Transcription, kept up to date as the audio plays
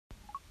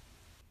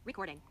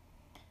Recording.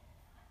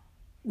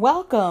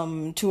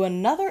 Welcome to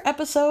another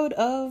episode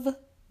of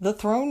The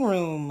Throne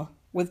Room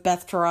with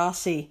Beth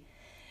Tarasi.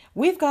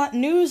 We've got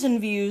news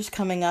and views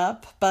coming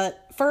up,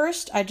 but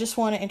first I just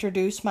want to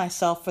introduce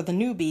myself for the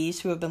newbies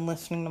who have been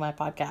listening to my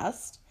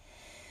podcast.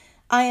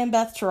 I am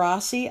Beth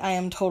Tarasi. I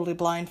am totally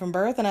blind from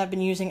birth, and I've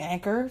been using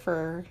Anchor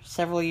for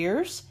several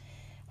years.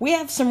 We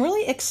have some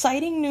really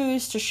exciting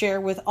news to share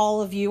with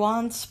all of you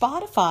on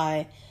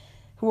Spotify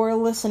who are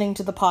listening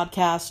to the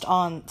podcast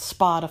on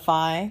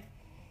Spotify.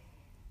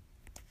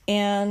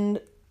 And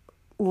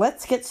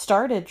let's get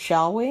started,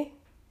 shall we?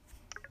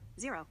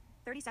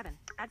 0:37.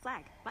 Add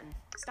flag. Button.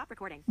 Stop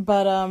recording.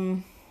 But,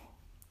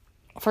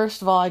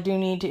 first of all, I do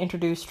need to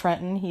introduce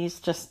Trenton. He's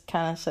just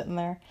kind of sitting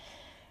there.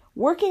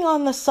 Working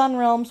on the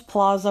Sunrealms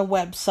Plaza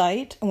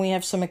website, and we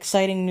have some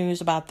exciting news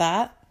about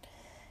that.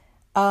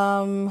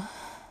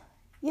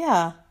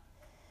 Yeah.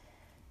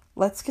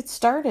 Let's get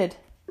started.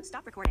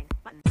 Stop recording.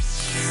 Button.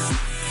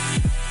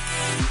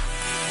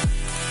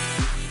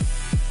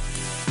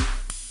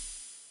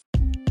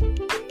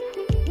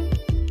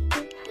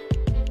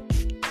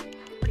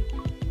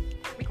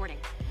 Recording.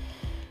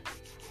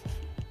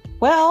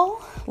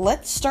 Well,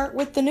 let's start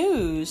with the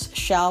news,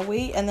 shall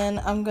we? And then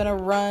I'm going to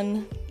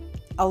run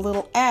a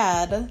little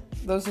ad.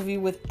 Those of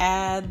you with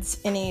ads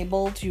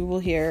enabled, you will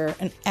hear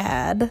an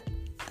ad.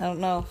 I don't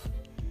know if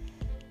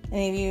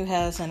any of you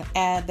has an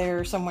ad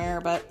there somewhere,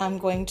 but I'm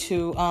going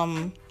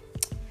to,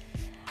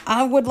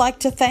 I would like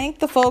to thank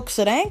the folks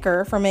at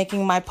Anchor for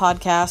making my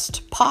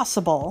podcast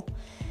possible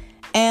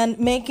and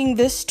making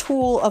this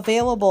tool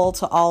available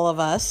to all of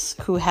us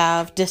who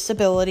have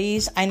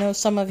disabilities. I know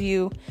some of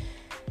you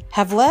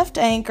have left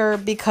Anchor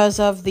because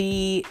of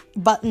the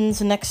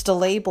buttons next to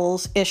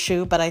labels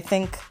issue, but I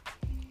think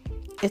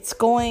it's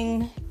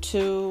going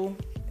to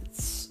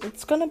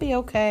be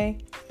okay.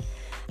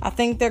 I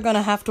think they're going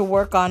to have to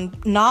work on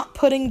not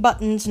putting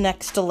buttons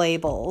next to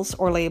labels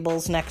or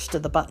labels next to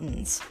the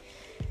buttons.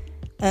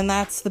 And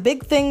that's the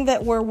big thing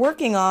that we're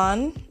working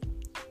on.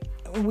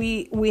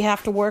 We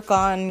have to work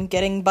on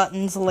getting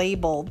buttons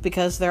labeled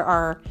because there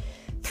are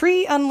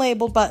 3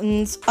 unlabeled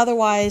buttons.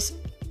 Otherwise,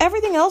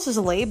 everything else is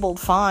labeled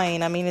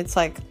fine. I mean, it's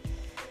like,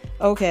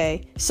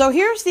 okay. So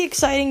here's the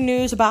exciting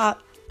news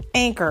about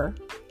Anchor.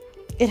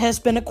 It has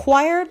been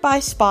acquired by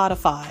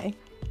Spotify.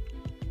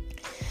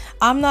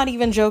 I'm not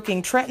even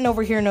joking. Trenton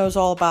over here knows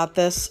all about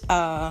this.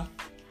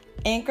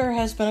 Anchor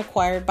has been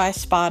acquired by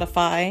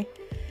Spotify.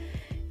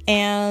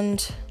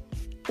 And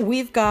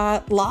we've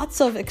got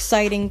lots of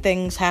exciting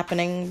things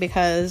happening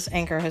because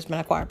Anchor has been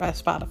acquired by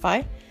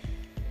Spotify.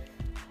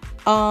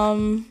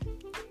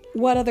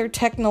 What other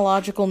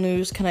technological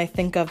news can I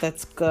think of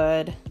that's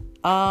good?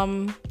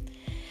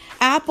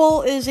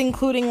 Apple is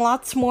including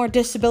lots more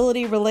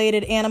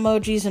disability-related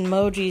animojis and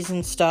emojis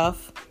and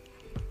stuff.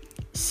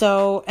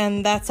 So,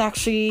 and that's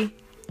actually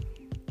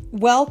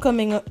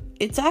welcoming.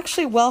 It's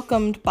actually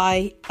welcomed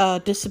by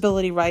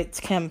disability rights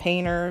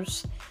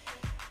campaigners.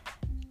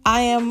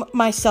 I am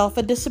myself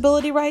a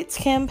disability rights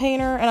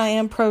campaigner, and I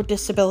am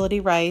pro-disability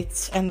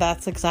rights, and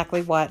that's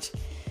exactly what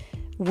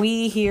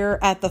we here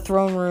at the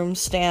Throne Room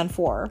stand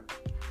for.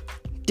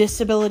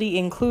 Disability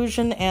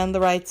inclusion and the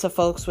rights of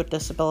folks with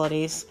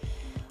disabilities.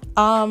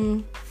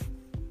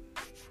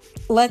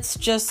 Let's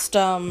just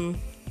say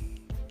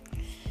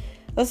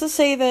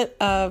that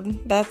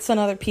that's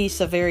another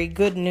piece of very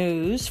good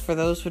news for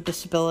those with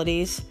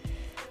disabilities.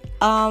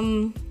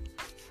 What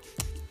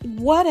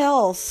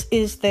else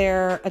is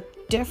there? A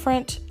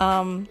different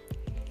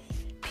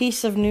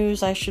piece of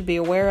news I should be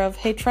aware of?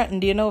 Hey, Trenton,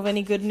 do you know of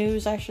any good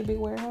news I should be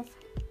aware of?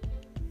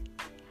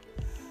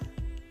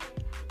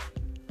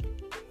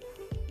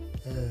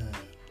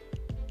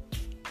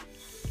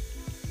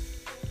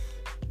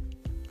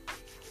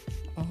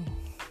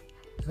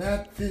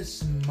 At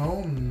this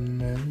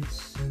moment,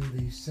 in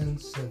the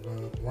sense of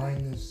a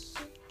blindness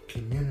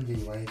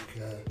community,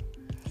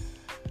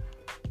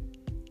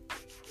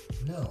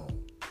 no.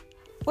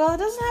 Well, it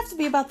doesn't have to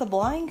be about the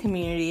blind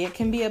community. It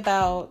can be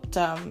about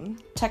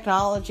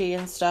technology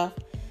and stuff.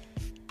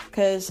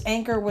 Because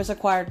Anchor was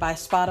acquired by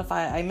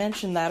Spotify. I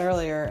mentioned that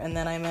earlier, and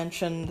then I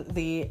mentioned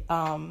the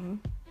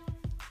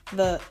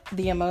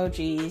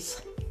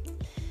emojis.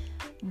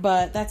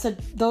 But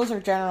those are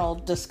general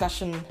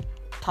discussion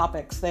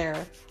topics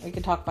there. We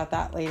could talk about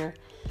that later.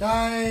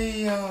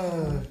 I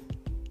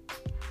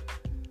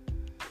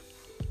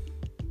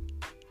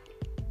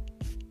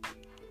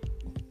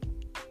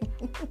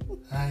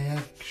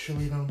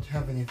actually don't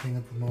have anything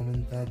at the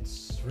moment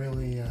that's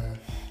really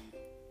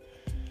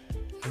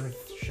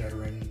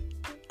earth-shattering.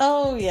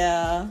 Oh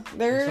yeah,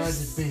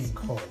 Besides it being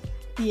cold.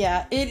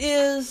 Yeah, it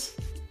is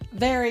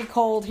very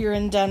cold here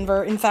in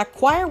Denver. In fact,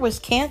 choir was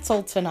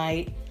canceled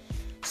tonight,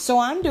 so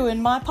I'm doing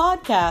my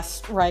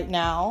podcast right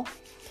now.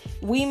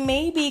 We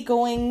may be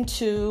going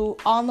to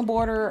On the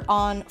Border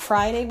on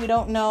Friday. We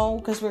don't know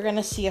because we're going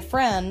to see a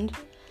friend.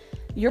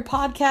 Your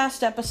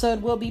podcast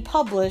episode will be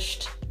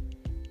published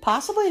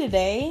possibly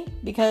today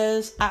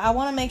because I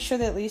want to make sure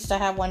that at least I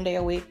have one day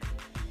a week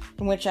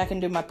in which I can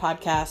do my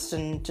podcast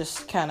and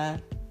just kind of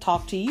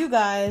talk to you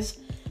guys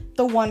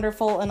the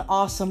wonderful and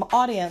awesome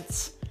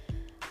audience.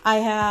 I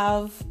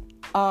have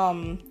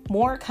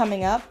more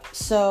coming up.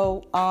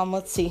 So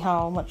let's see,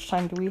 how much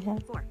time do we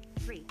have? 4,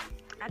 3,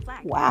 add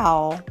flag.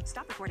 Wow.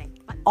 Stop recording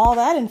button. All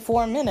that in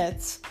 4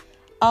 minutes.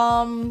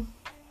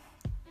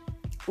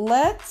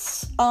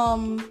 Let's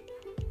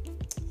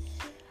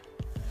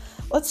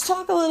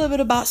talk a little bit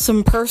about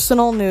some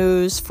personal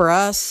news for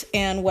us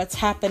and what's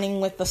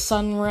happening with the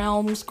Sun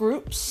Realms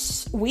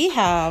groups. We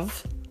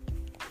have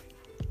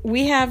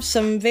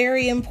some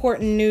very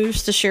important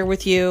news to share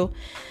with you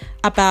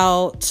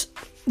about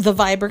the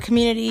Viber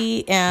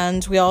community,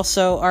 and we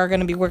also are going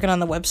to be working on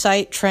the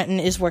website. Trenton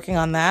is working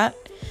on that.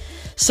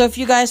 So if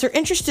you guys are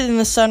interested in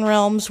the Sun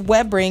Realms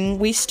web ring,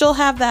 we still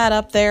have that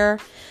up there.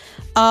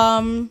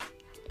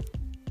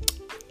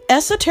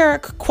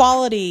 Esoteric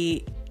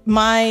Quality,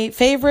 my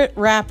favorite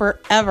rapper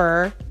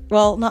ever.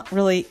 Well, not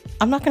really.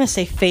 I'm not going to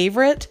say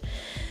favorite,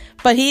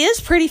 but he is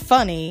pretty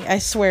funny. I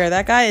swear,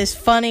 that guy is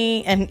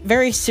funny and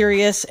very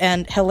serious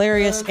and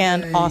hilarious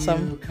and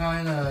awesome. You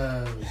kind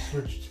of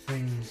switched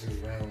things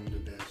around a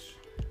bit.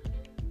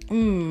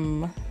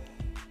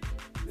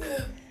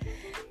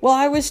 Well,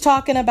 I was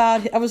going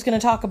to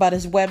talk about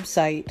his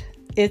website.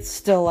 It's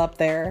still up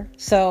there.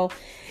 So,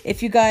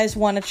 if you guys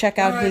want to check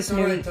out his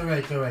new... All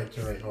right,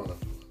 hold on.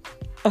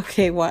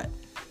 Okay, what?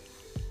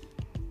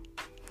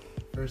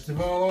 First of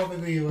all, all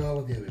of the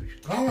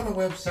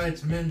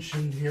websites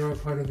mentioned here are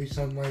part of the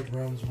Sunlight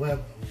Realms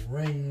web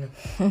ring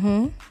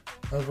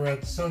over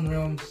at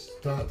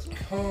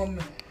sunrealms.com,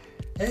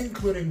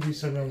 including the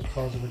Sun Realms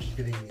Plaza, which is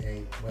getting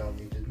a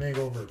well-needed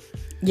makeover.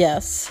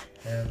 Yes.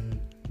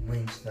 And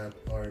links that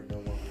are no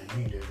longer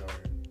needed are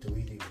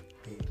being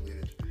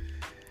deleted.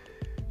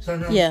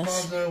 Sun Realms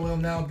Plaza will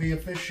now be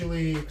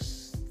officially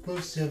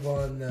exclusive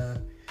on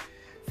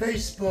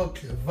Facebook,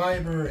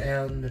 Viber,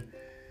 and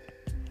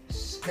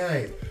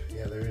Skype.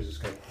 Yeah, there is a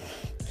Skype.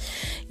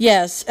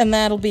 Yes, and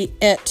that'll be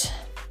it.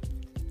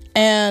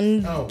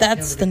 And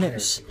that's the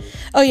news.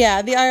 Oh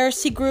yeah, the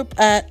IRC group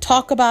at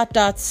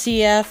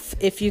talkabout.cf.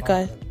 If you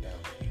guys...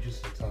 You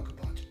just said talk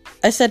about.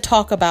 I said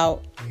talk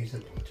about. You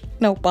said bot.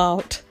 No,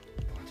 bout.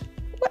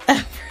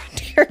 Whatever,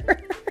 dear.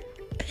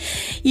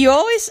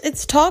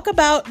 It's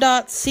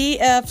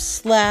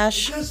talkabout.cf/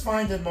 Just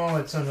find them all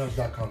at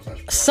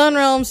sunrealms.com/plaza.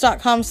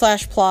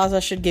 Sunrealms.com/plaza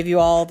should give you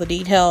all the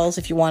details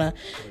if you want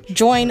to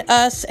join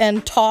us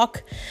and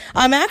talk.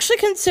 I'm actually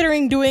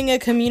considering doing a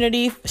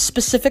community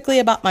specifically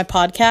about my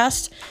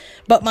podcast,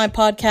 but my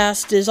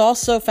podcast is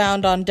also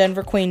found on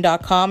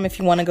denverqueen.com if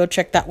you want to go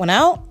check that one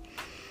out.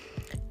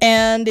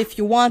 And if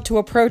you want to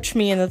approach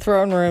me in the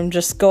throne room,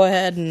 just go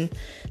ahead and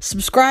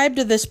subscribe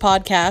to this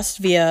podcast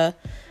via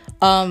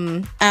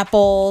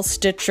Apple,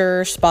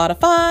 Stitcher,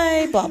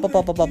 Spotify, blah, blah,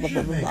 blah, blah, blah, blah,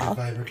 blah, blah.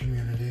 Viber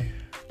community.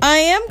 I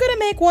am going to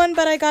make one,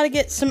 but I got to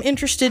get some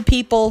interested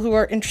people who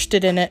are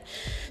interested in it.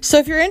 So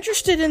if you're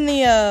interested in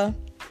the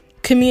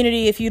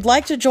community, if you'd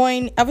like to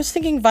join, I was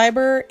thinking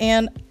Viber,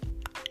 and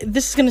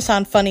this is going to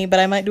sound funny,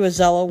 but I might do a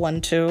Zello one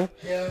too.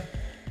 Yeah.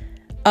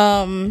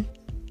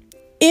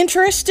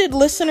 Interested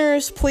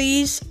listeners,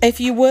 please, if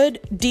you would,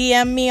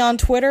 DM me on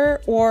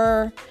Twitter,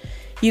 or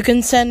you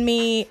can send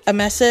me a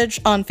message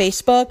on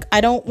Facebook.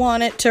 I don't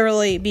want it to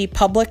really be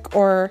public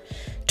or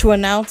to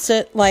announce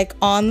it like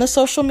on the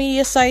social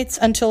media sites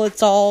until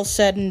it's all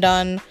said and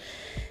done,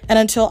 and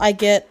until I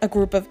get a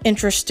group of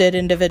interested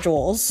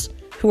individuals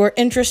who are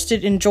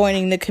interested in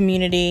joining the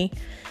community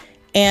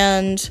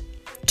and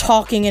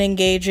talking and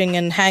engaging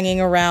and hanging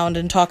around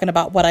and talking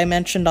about what I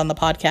mentioned on the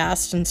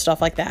podcast and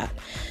stuff like that.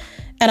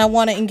 And I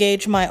want to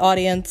engage my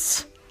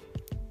audience,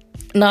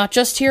 not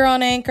just here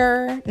on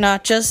Anchor,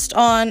 not just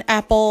on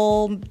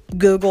Apple,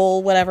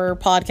 Google, whatever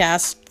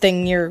podcast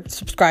thing you're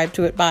subscribed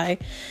to it by.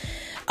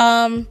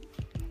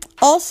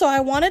 Also, I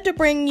wanted to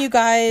bring you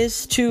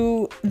guys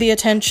to the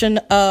attention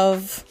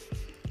of,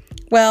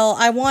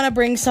 I want to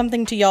bring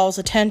something to y'all's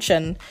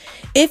attention.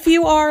 If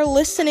you are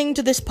listening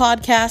to this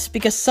podcast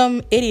because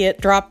some idiot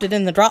dropped it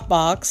in the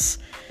Dropbox,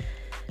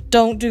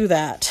 don't do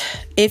that.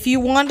 If you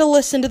want to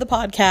listen to the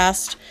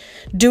podcast,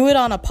 do it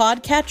on a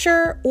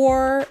podcatcher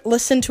or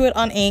listen to it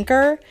on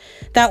Anchor.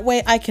 That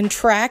way I can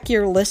track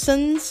your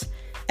listens.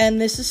 And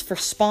this is for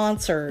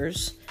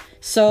sponsors.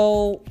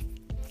 So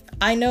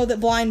I know that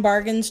Blind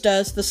Bargains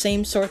does the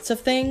same sorts of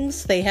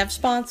things. They have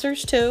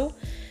sponsors too.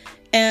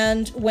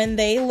 And when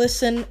you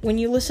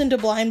listen to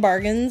Blind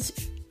Bargains,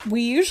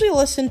 we usually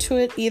listen to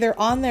it either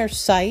on their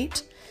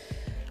site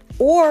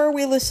or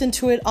we listen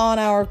to it on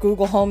our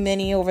Google Home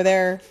Mini over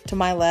there to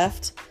my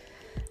left.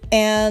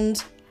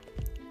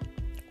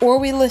 Or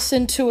we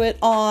listen to it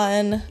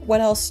on,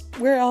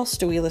 where else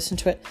do we listen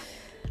to it?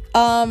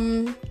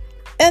 And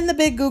the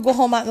big Google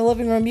Home out in the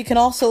living room. You can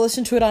also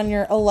listen to it on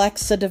your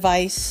Alexa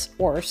device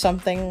or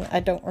something. I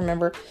don't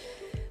remember.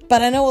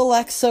 But I know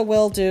Alexa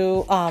will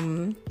do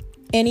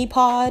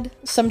AnyPod.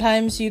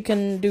 Sometimes you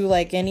can do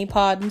like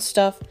AnyPod and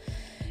stuff.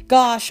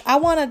 Gosh, I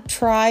want to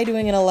try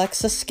doing an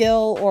Alexa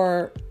skill,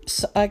 or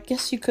I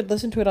guess you could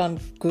listen to it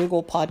on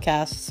Google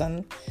Podcasts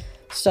and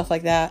stuff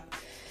like that.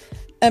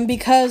 And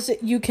because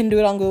you can do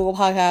it on Google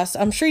Podcasts,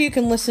 I'm sure you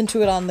can listen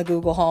to it on the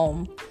Google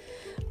Home.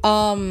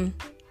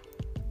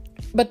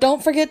 But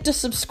don't forget to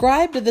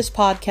subscribe to this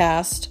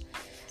podcast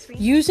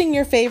using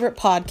your favorite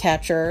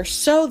podcatcher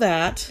so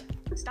that...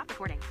 Stop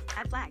recording.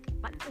 Add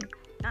flag. Button.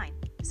 9.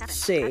 7.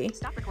 See.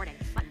 Stop recording.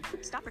 Button.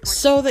 Stop recording.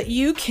 So that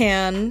you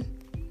can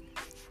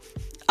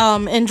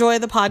enjoy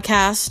the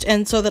podcast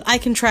and so that I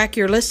can track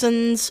your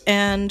listens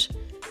and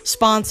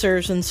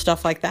sponsors and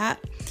stuff like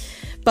that.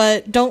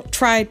 But don't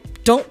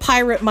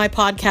pirate my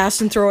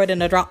podcast and throw it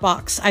in a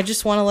Dropbox. I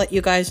just want to let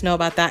you guys know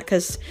about that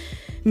because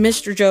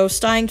Mr. Joe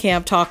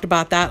Steinkamp talked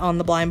about that on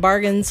the Blind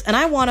Bargains, and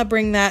I want to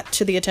bring that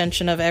to the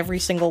attention of every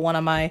single one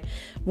of my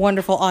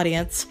wonderful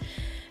audience.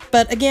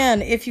 But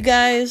again, if you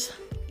guys...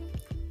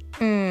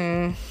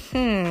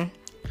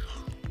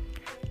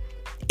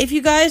 If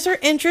you guys are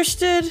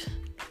interested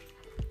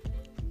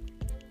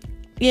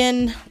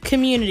in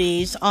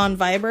communities on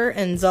Viber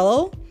and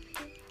Zello,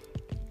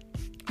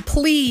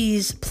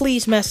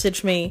 please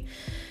message me.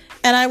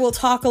 And I will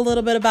talk a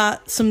little bit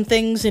about some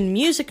things in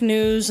music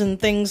news and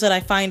things that I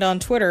find on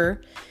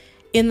Twitter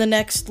in the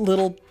next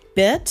little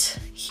bit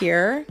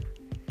here.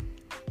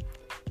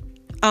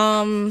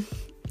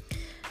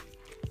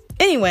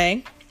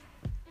 Anyway,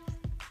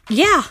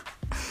 yeah.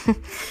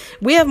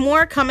 We have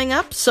more coming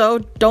up, so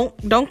don't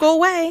go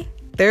away.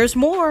 There's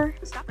more.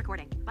 Stop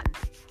recording. Button.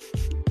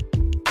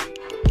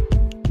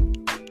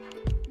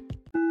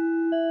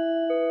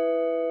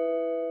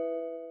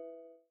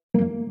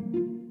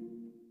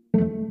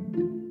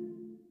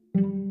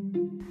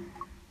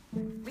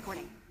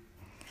 Recording.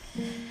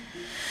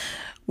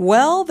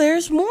 Well,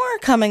 there's more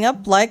coming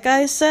up. Like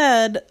I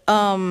said,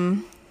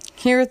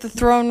 here at the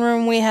throne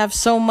room, we have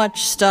so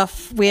much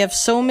stuff. We have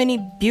so many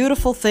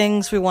beautiful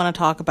things we want to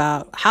talk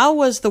about. How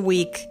was the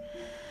week?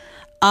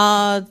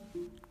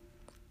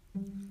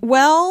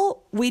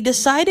 Well, we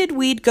decided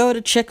we'd go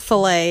to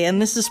Chick-fil-A, and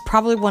this is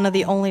probably one of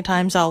the only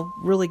times I'll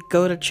really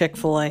go to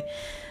Chick-fil-A.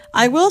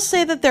 I will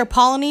say that their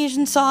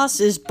Polynesian sauce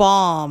is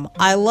bomb.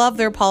 I love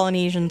their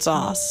Polynesian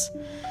sauce.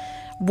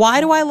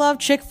 Why do I love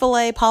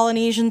Chick-fil-A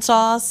Polynesian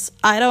sauce?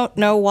 I don't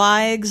know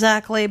why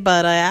exactly,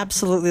 but I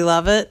absolutely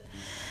love it.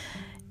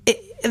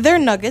 Their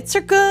nuggets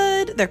are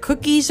good, their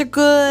cookies are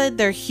good,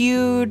 they're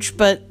huge,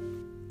 but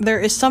there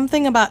is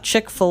something about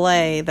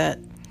Chick-fil-A that,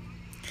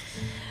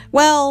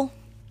 well,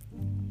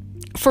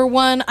 for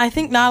one, I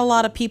think not a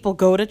lot of people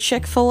go to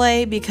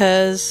Chick-fil-A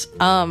because,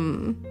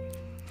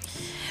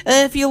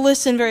 if you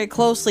listen very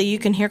closely, you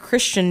can hear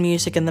Christian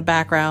music in the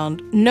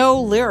background. No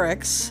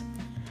lyrics.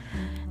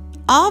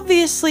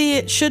 Obviously,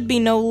 it should be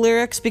no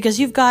lyrics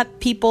because you've got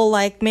people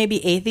like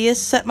maybe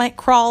atheists that might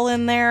crawl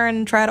in there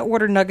and try to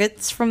order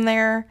nuggets from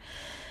there.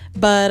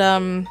 But,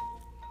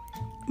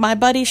 my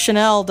buddy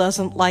Chanel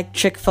doesn't like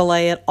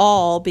Chick-fil-A at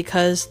all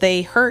because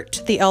they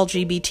hurt the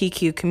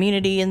LGBTQ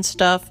community and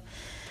stuff.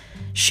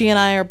 She and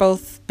I are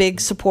both big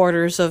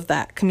supporters of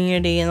that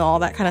community and all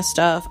that kind of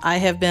stuff. I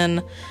have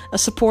been a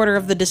supporter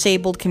of the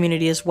disabled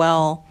community as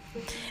well.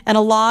 And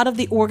a lot of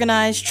the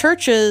organized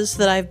churches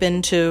that I've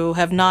been to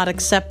have not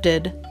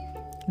accepted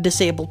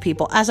disabled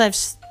people, as I've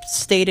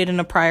stated in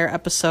a prior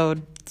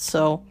episode.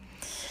 So,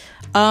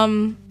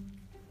 some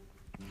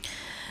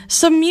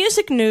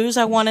music news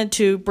I wanted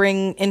to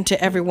bring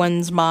into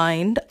everyone's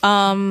mind.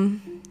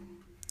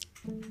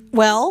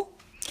 Well,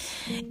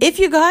 if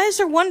you guys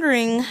are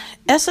wondering,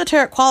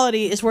 Esoteric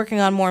Quality is working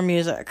on more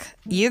music.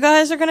 You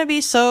guys are going to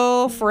be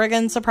so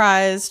friggin'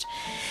 surprised.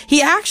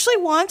 He actually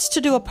wants to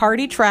do a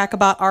party track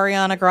about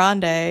Ariana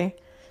Grande.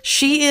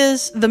 She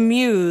is the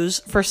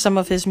muse for some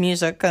of his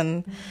music,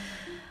 and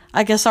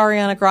I guess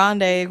Ariana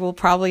Grande will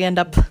probably end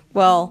up,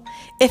 well,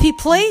 if he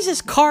plays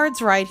his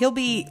cards right, he'll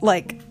be,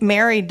 like,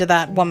 married to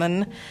that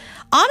woman.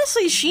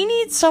 Honestly, she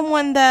needs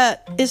someone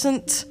that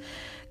isn't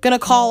gonna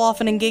call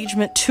off an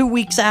engagement 2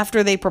 weeks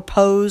after they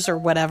propose or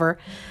whatever.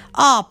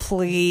 Ah,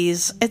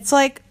 please. It's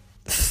like,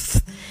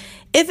 if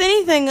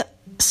anything,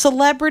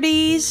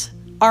 celebrities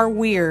are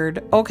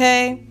weird,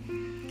 okay?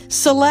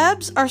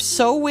 Celebs are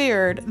so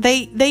weird.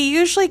 They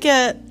usually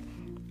get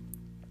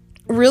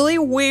really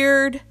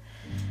weird.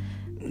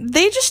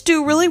 They just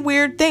do really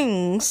weird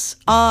things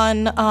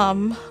on,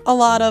 a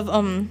lot of,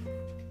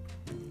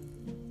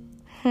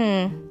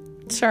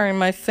 sorry,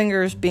 my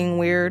finger's being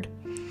weird.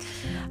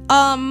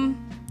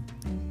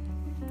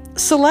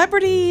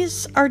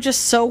 Celebrities are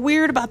just so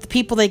weird about the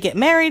people they get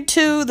married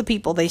to, the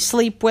people they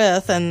sleep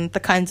with, and the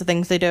kinds of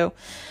things they do.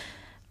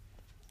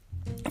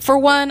 For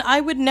one,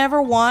 I would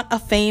never want a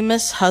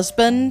famous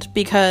husband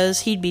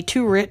because he'd be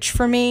too rich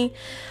for me.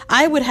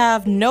 I would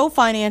have no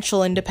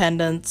financial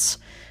independence,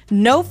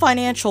 no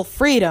financial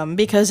freedom,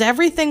 because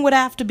everything would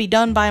have to be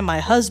done by my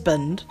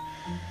husband.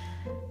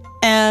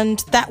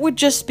 And that would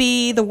just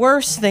be the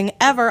worst thing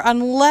ever,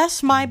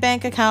 unless my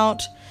bank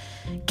account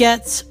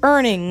gets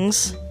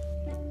earnings,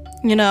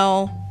 you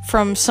know,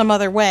 from some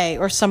other way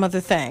or some other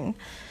thing.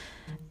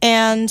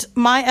 And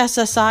my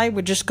SSI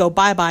would just go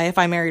bye-bye if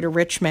I married a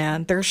rich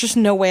man. There's just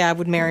no way I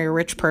would marry a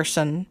rich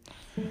person.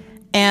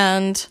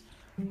 And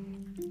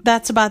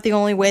that's about the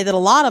only way that a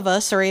lot of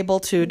us are able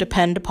to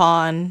depend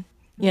upon,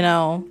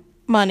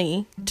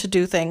 money to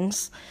do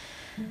things.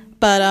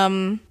 But,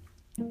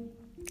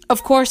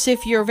 of course,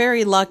 if you're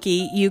very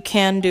lucky, you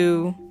can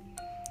do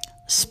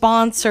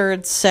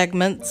sponsored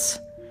segments.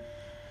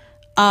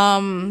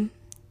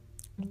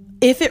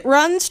 If it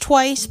runs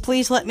twice,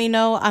 please let me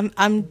know.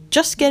 I'm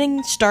just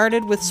getting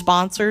started with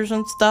sponsors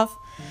and stuff.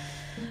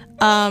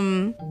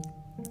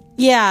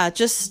 Yeah,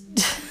 just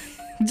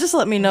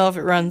let me know if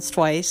it runs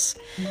twice.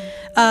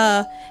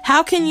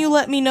 How can you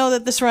let me know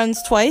that this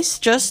runs twice?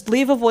 Just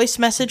leave a voice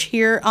message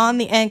here on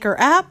the Anchor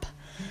app.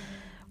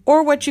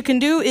 Or what you can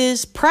do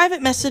is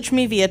private message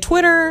me via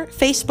Twitter,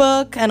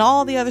 Facebook, and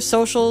all the other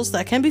socials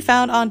that can be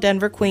found on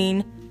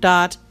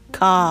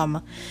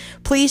denverqueen.com.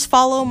 Please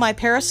follow my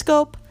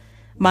Periscope,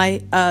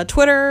 my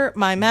Twitter,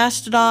 my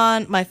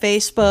Mastodon, my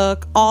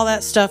Facebook, all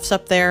that stuff's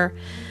up there.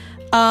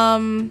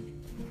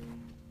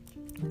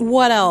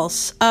 What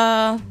else?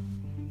 I'm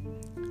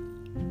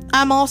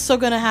also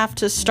going to have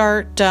to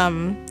start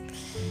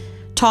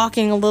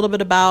talking a little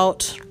bit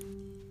about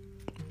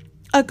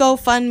a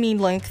GoFundMe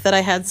link that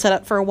I had set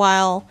up for a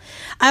while.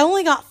 I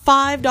only got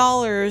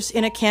 $5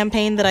 in a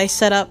campaign that I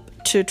set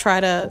up to try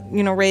to,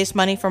 raise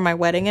money for my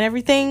wedding and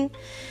everything,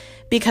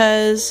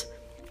 because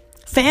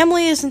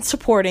family isn't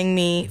supporting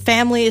me.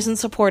 Family isn't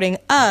supporting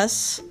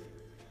us.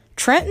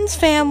 Trenton's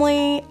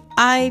family,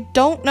 I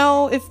don't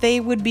know if they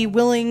would be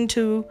willing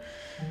to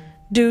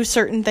do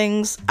certain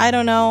things. I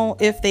don't know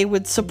if they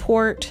would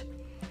support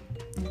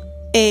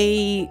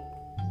a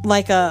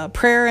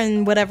prayer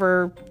and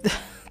whatever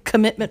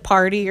commitment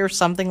party or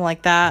something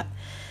like that.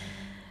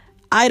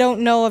 I don't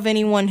know of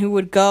anyone who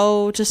would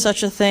go to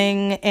such a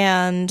thing,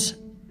 and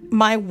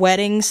my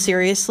wedding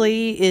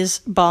seriously is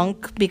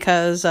bunk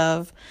because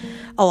of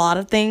a lot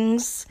of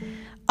things.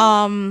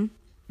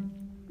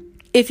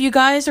 If you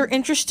guys are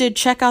interested,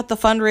 check out the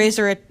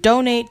fundraiser at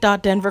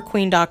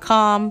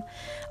donate.denverqueen.com.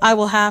 I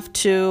will have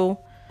to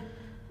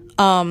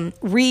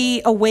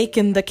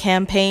reawaken the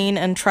campaign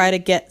and try to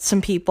get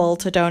some people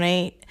to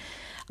donate.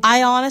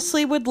 I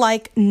honestly would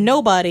like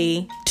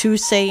nobody to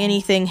say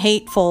anything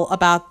hateful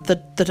about the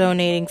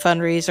donating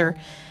fundraiser.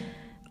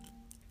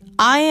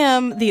 I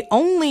am the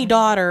only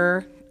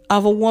daughter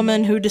of a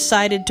woman who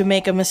decided to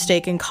make a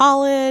mistake in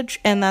college,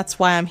 and that's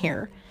why I'm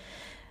here.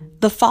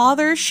 The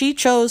father she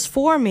chose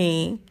for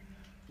me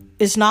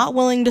is not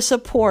willing to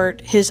support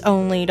his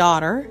only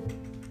daughter,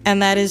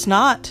 and that is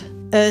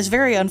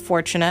very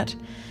unfortunate.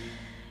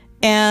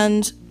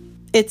 And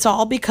it's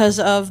all because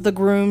of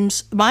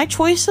my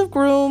choice of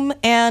groom,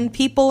 and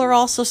people are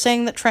also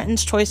saying that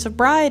Trenton's choice of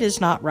bride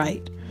is not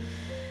right.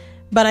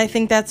 But I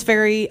think that's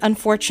very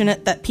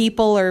unfortunate that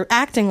people are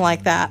acting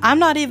like that. I'm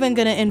not even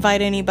going to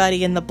invite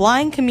anybody in the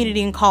blind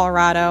community in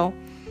Colorado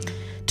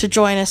to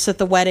join us at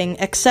the wedding,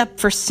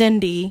 except for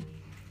Cindy,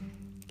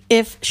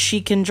 if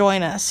she can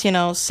join us.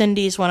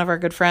 Cindy's one of our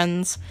good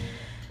friends.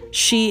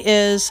 She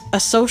is a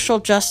social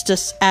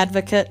justice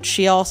advocate.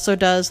 She also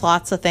does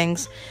lots of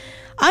things.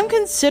 I'm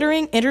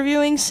considering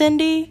interviewing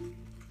Cindy,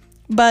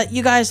 but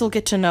you guys will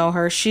get to know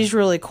her. She's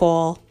really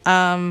cool.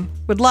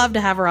 Would love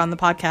to have her on the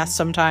podcast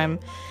sometime.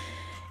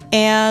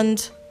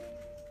 And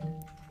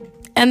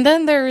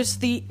then there's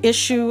the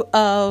issue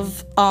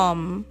of,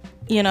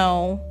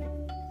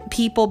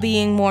 people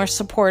being more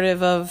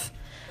supportive of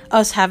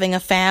us having a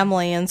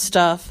family and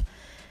stuff.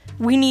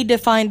 We need to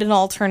find an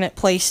alternate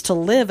place to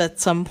live at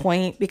some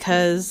point,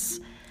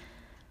 because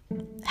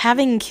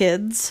having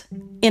kids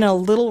in a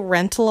little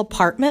rental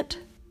apartment,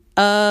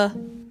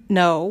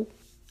 no,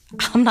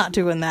 I'm not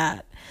doing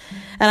that.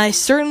 And I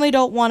certainly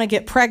don't want to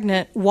get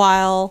pregnant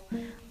while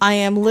I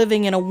am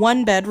living in a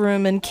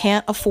 1-bedroom and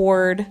can't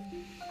afford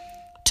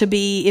to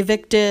be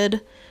evicted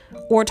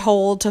or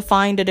told to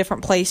find a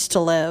different place to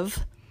live.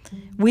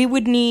 We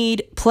would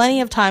need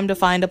plenty of time to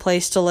find a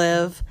place to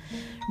live,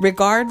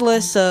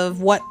 regardless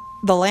of what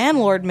the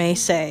landlord may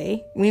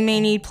say. We may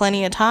need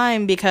plenty of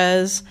time,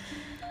 because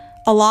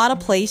a lot of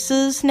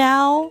places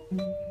now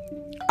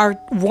are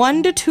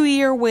 1 to 2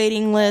 year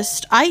waiting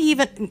list.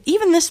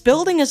 Even this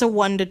building is a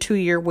 1 to 2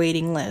 year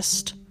waiting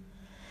list.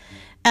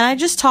 And I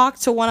just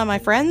talked to one of my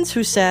friends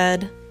who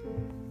said,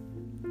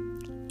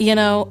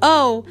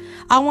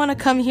 I want to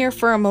come here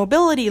for a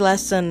mobility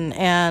lesson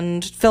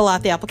and fill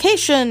out the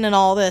application and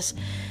all this.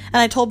 And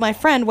I told my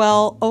friend,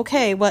 well,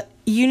 okay,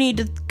 you need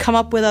to come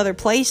up with other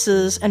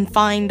places and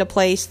find a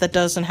place that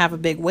doesn't have a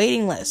big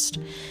waiting list.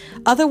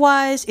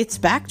 Otherwise, it's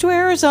back to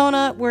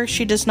Arizona, where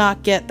she does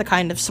not get the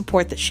kind of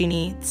support that she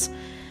needs.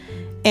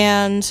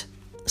 And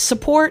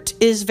support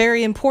is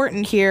very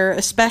important here,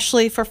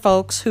 especially for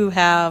folks who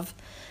have,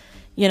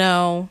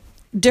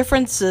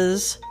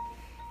 differences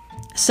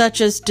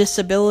such as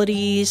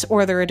disabilities,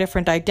 or they're a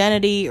different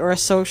identity, or a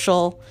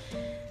social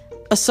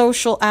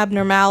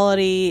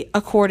abnormality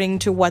according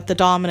to what the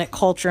dominant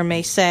culture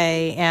may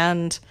say,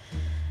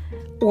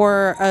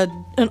 or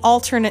an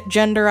alternate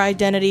gender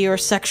identity or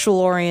sexual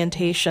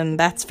orientation.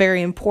 That's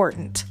very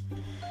important.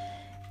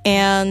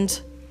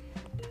 And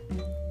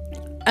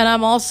And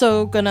I'm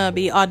also gonna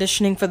be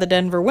auditioning for the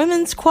Denver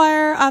Women's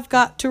Choir. I've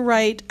got to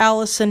write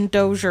Allison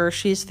Dozier.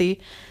 She's the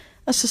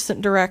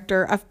assistant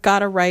director. I've got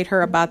to write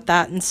her about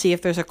that and see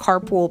if there's a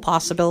carpool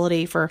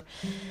possibility for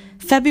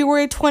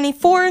February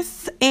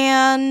 24th.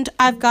 And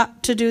I've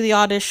got to do the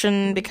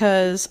audition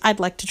because I'd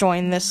like to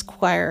join this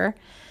choir.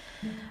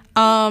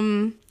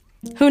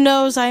 Who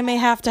knows, I may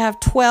have to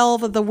have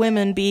 12 of the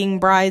women being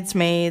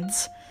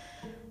bridesmaids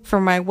for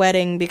my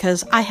wedding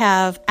because I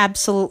have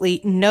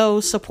absolutely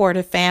no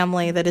supportive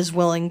family that is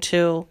willing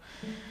to,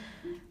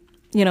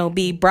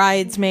 be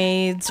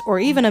bridesmaids or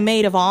even a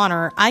maid of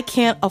honor. I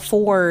can't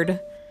afford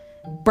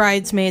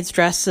bridesmaids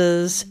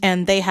dresses,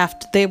 and they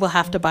will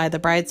have to buy the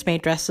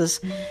bridesmaid dresses.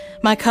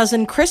 My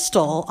cousin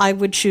Crystal I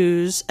would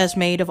choose as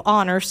maid of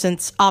honor,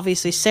 since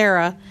obviously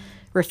Sarah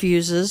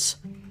refuses.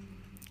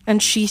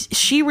 And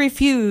she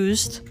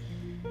refused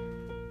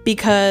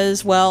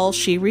because, well,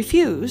 she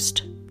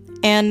refused.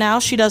 And now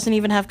she doesn't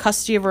even have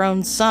custody of her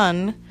own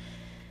son,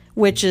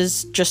 which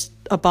is just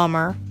a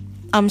bummer.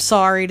 I'm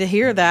sorry to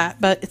hear that,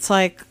 but it's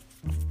like,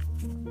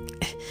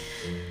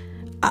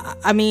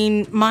 I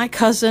mean, my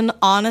cousin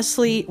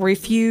honestly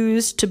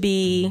refused to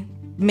be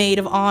maid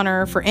of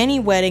honor for any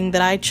wedding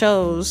that I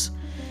chose,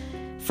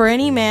 for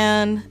any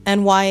man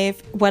and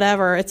wife,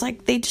 whatever. It's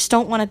like, they just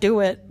don't want to do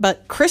it.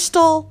 But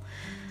Crystal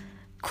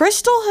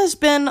has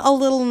been a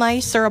little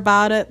nicer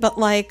about it, but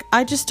like,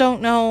 I just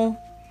don't know.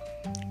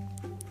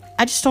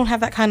 I just don't have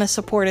that kind of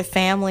supportive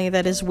family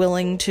that is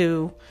willing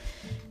to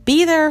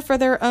be there for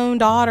their own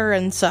daughter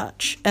and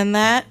such. And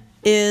that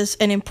is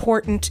an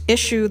important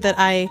issue that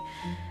I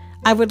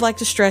would like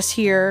to stress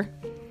here.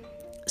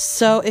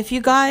 So if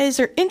you guys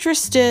are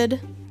interested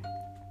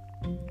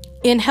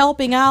in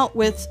helping out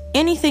with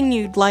anything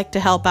you'd like to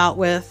help out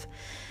with,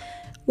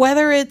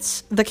 whether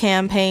it's the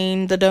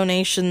campaign, the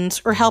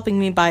donations, or helping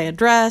me buy a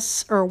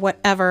dress or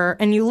whatever,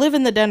 and you live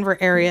in the Denver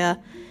area,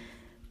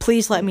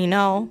 please let me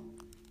know.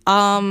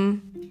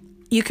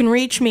 You can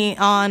reach me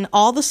on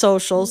all the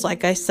socials,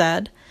 like I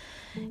said.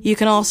 You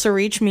can also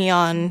reach me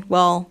on,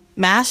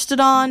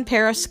 Mastodon,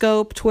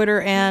 Periscope,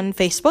 Twitter, and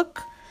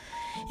Facebook.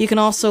 You can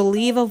also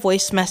leave a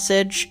voice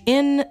message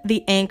in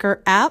the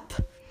Anchor app.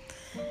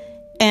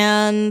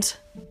 And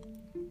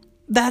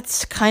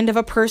that's kind of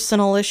a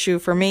personal issue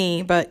for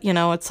me, but,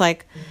 it's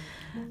like,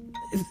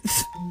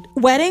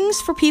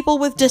 weddings for people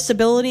with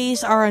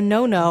disabilities are a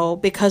no-no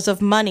because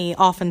of money,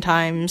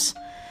 oftentimes.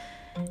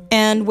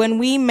 And when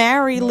we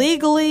marry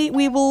legally,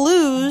 we will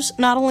lose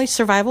not only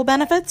survival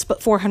benefits, but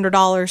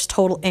 $400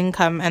 total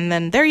income. And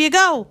then there you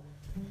go.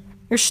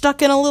 You're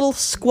stuck in a little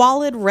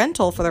squalid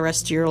rental for the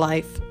rest of your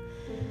life,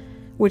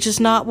 which is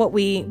not what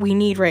we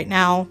need right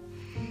now.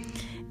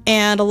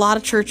 And a lot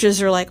of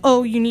churches are like,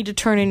 oh, you need to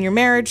turn in your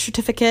marriage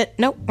certificate.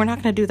 Nope, we're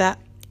not going to do that.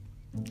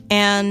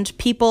 And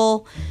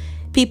people,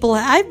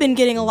 I've been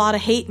getting a lot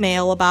of hate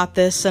mail about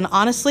this. And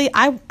honestly,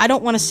 I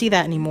don't want to see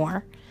that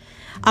anymore.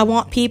 I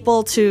want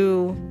people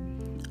to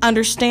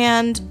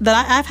understand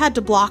that I've had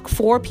to block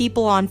 4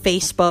 people on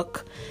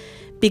Facebook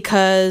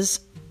because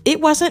it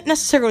wasn't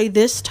necessarily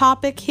this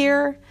topic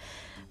here,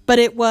 but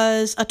it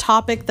was a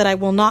topic that I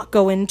will not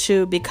go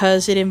into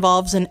because it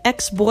involves an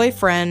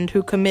ex-boyfriend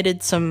who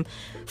committed some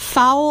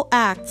foul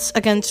acts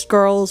against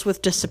girls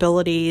with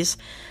disabilities.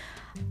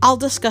 I'll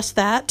discuss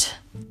that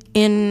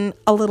in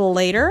a little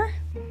later.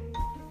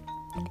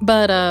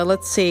 But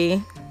let's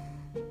see.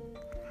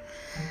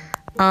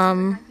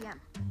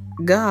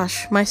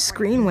 Gosh, my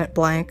screen went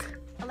blank.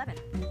 11.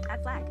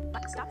 Add flag.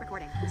 Stop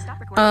recording. Stop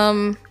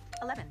recording.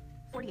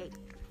 11:48.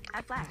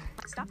 Add flag.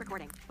 Stop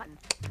recording.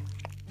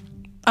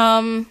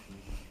 Button.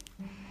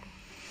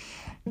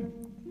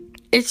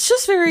 It's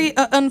just very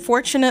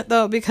unfortunate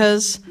though,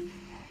 because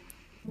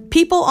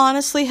people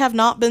honestly have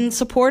not been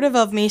supportive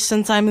of me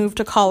since I moved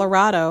to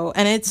Colorado,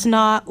 and it's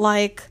not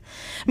like,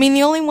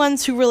 the only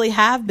ones who really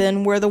have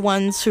been were the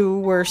ones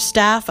who were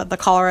staff at the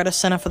Colorado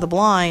Center for the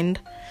Blind.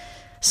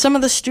 Some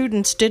of the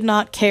students did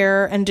not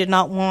care and did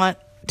not want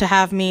to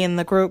have me in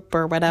the group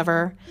or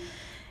whatever.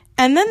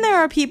 And then there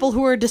are people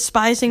who are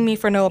despising me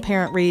for no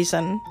apparent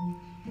reason.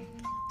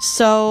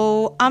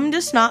 So I'm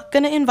just not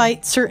going to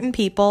invite certain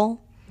people.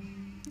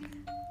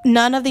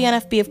 None of the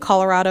NFB of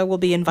Colorado will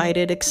be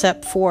invited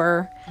except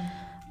for,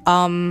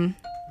 I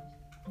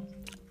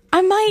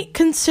might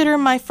consider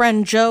my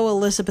friend Jo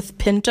Elizabeth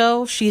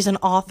Pinto. She's an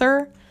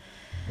author.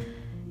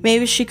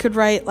 Maybe she could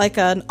write like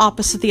an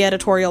opposite the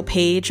editorial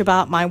page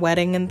about my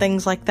wedding and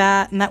things like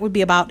that, and that would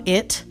be about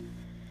it.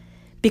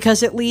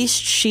 Because at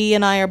least she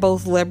and I are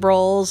both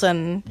liberals,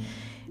 and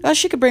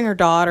she could bring her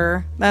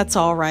daughter. That's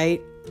all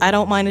right. I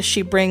don't mind if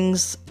she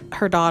brings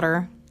her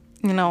daughter.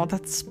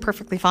 That's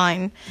perfectly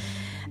fine.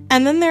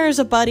 And then there's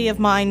a buddy of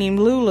mine named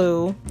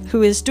Lulu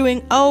who is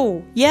doing,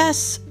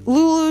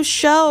 Lulu's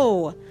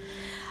show.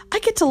 I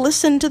get to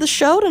listen to the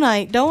show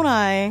tonight, don't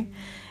I?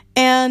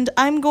 And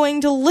I'm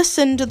going to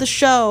listen to the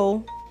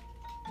show.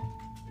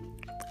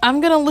 I'm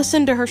going to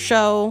listen to her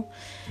show.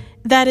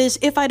 That is,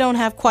 if I don't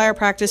have choir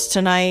practice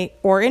tonight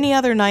or any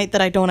other night that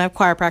I don't have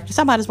choir practice,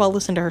 I might as well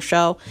listen to her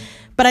show.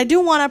 But I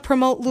do want to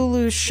promote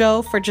Lulu's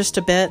show for just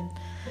a bit.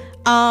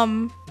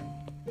 Luann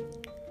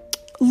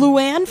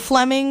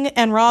Fleming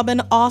and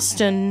Robin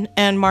Austin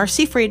and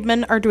Marcy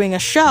Friedman are doing a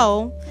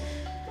show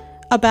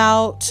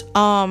about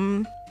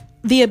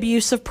the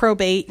abuse of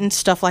probate and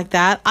stuff like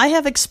that. I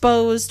have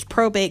exposed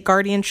probate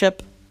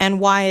guardianship and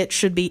why it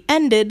should be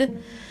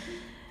ended.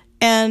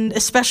 And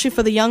especially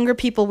for the younger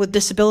people with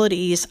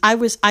disabilities, I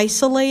was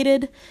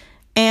isolated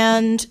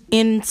and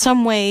in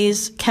some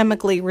ways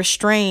chemically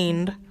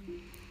restrained.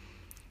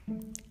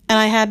 And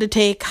I had to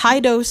take high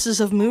doses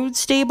of mood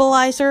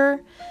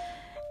stabilizer.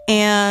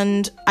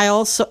 And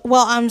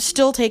I'm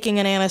still taking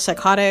an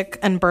antipsychotic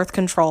and birth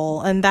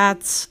control, and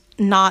that's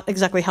not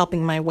exactly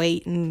helping my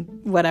weight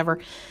and whatever.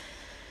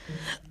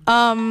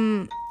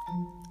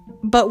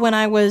 But when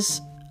I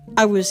was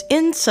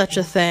in such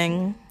a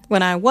thing,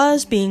 when I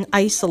was being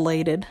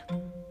isolated,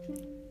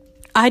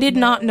 I did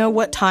not know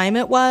what time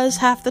it was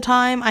half the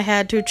time. I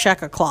had to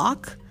check a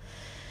clock.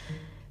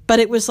 But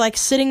it was like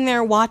sitting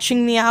there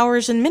watching the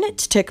hours and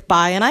minutes tick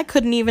by, and I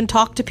couldn't even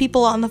talk to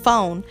people on the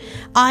phone.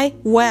 I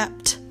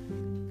wept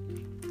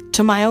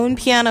to my own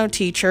piano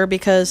teacher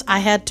because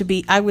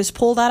I was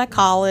pulled out of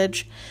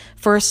college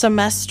for a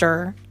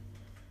semester.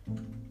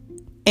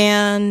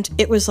 And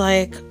it was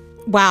like,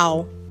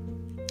 wow,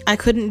 I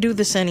couldn't do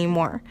this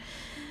anymore.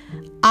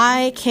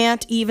 I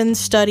can't even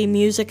study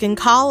music in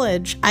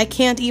college. I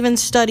can't even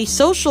study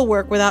social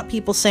work without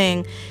people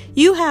saying,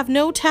 you have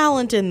no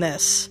talent in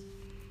this.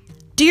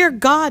 Dear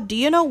God, do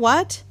you know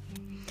what?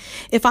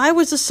 If I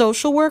was a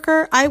social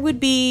worker, I would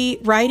be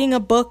writing a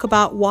book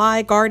about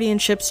why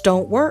guardianships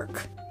don't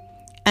work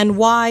and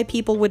why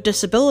people with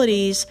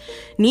disabilities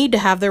need to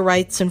have their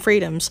rights and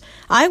freedoms.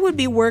 I would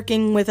be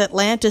working with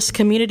Atlantis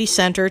Community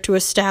Center to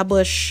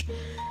establish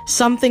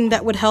something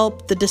that would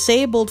help the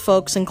disabled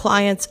folks and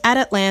clients at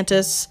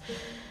Atlantis,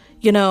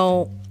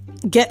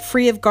 get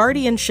free of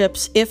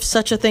guardianships if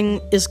such a thing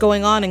is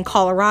going on in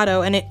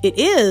Colorado. And it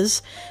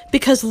is,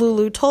 because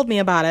Lulu told me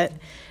about it.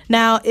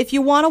 Now, if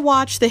you want to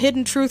watch the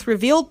Hidden Truth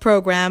Revealed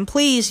program,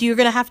 please, you're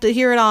going to have to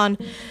hear it on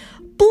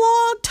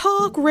Blog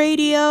Talk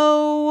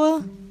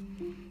Radio.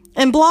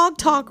 And Blog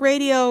Talk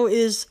Radio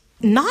is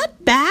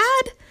not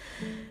bad,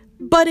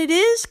 but it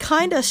is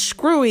kind of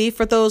screwy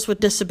for those with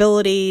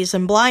disabilities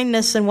and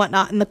blindness and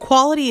whatnot. And the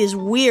quality is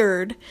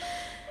weird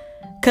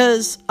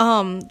because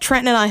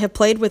Trenton and I have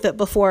played with it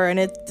before, and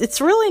it's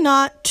really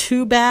not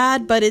too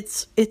bad, but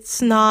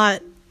it's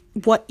not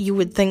what you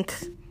would think.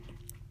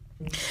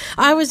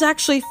 I was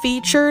actually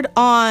featured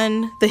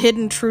on the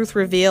Hidden Truth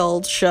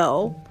Revealed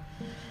show,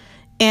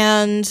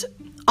 and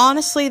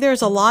honestly,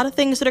 there's a lot of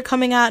things that are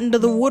coming out into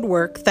the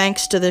woodwork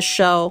thanks to this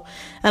show,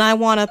 and I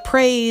want to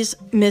praise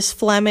Miss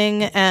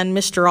Fleming and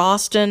Mr.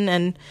 Austin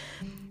and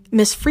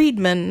Miss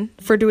Friedman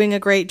for doing a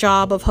great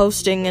job of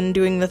hosting and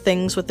doing the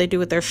things what they do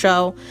with their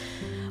show.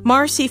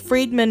 Marcy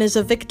Friedman is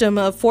a victim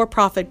of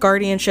for-profit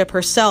guardianship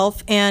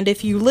herself, and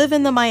if you live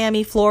in the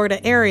Miami,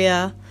 Florida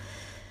area,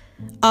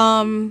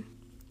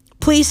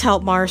 please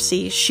help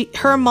Marcy.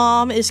 Her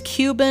mom is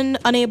Cuban,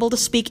 unable to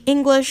speak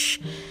English,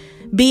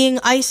 being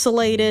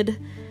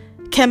isolated,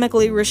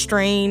 chemically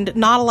restrained,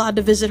 not allowed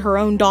to visit her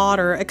own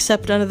daughter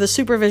except under the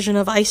supervision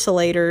of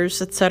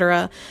isolators,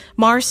 etc.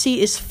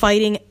 Marcy is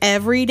fighting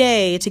every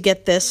day to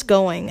get this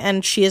going,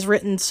 and she has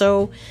written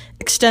so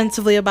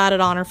extensively about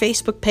it on her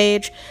Facebook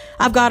page.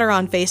 I've got her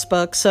on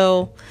Facebook,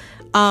 so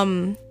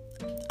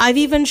I've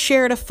even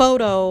shared a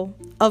photo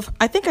of,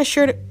 I think I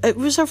shared it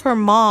was of her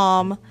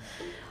mom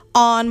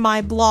on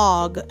my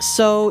blog,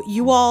 so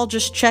you all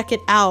just check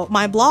it out.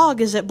 My blog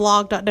is at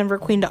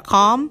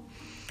blog.denverqueen.com.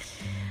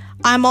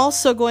 I'm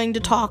also going to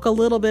talk a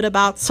little bit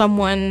about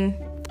someone,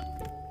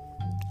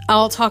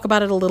 I'll talk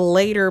about it a little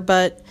later,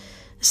 but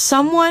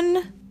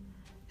someone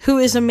who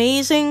is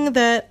amazing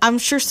that I'm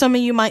sure some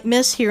of you might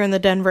miss here in the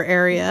Denver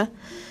area.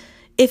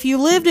 If you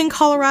lived in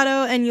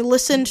Colorado and you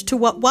listened to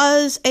what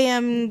was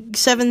AM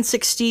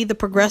 760, the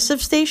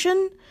progressive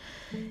station,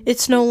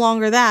 it's no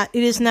longer that.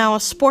 It is now a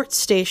sports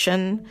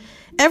station.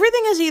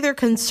 Everything is either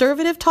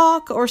conservative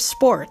talk or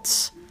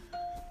sports.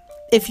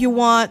 If you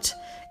want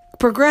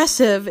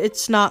progressive,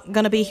 it's not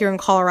going to be here in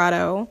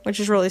Colorado, which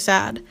is really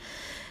sad.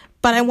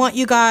 But I want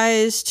you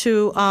guys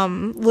to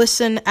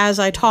listen as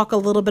I talk a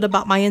little bit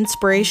about my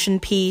inspiration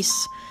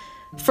piece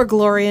for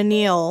Gloria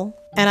Neal.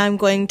 And I'm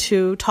going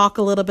to talk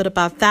a little bit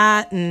about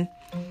that and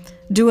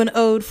do an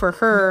ode for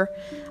her.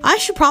 I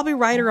should probably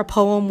write her a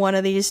poem one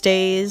of these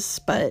days,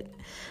 but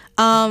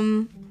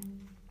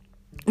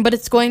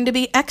it's going to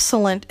be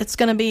excellent. It's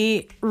going to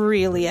be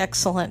really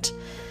excellent.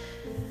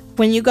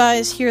 When you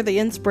guys hear the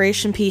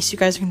inspiration piece, you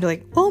guys are going to be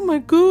like, oh my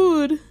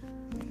god.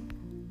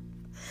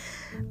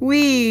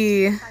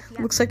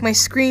 Looks like my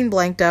screen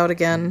blanked out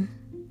again.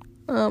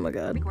 Oh my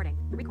god.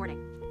 Recording.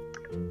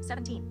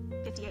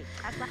 17:58.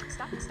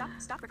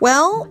 Stop.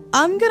 Well,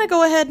 I'm going to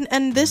go ahead and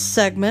end this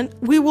segment.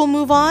 We will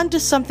move on to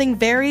something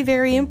very,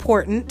 very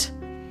important.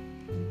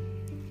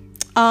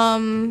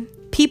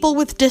 People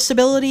with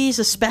disabilities,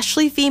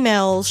 especially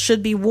females,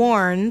 should be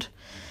warned.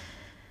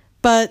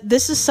 But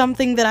this is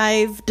something that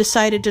I've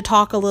decided to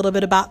talk a little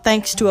bit about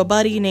thanks to a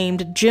buddy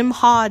named Jim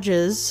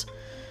Hodges.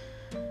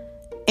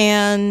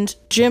 And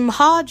Jim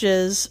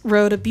Hodges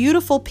wrote a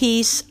beautiful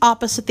piece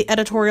opposite the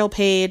editorial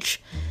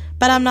page,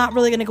 but I'm not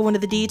really going to go into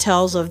the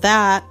details of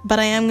that, but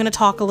I am going to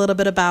talk a little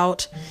bit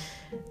about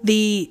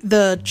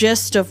the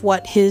gist of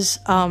what his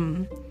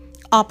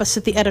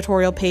opposite the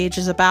editorial page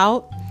is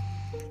about.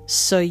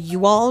 So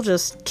you all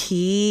just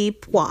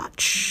keep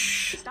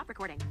watch. Stop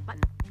recording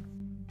button.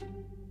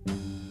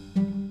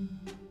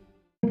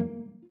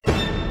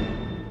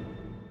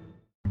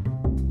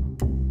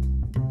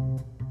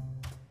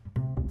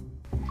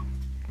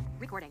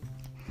 Recording.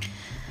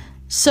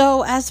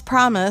 So as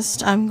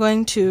promised, I'm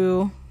going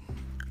to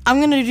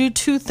do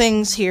two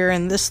things here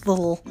in this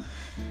little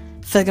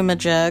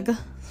thingamajig.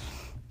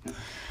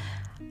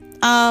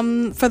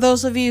 For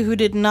those of you who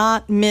did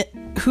not miss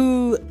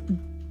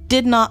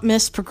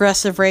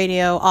progressive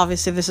radio,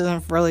 obviously this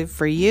isn't really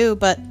for you,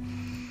 but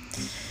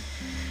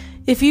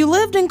if you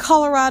lived in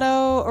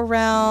Colorado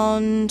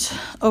around,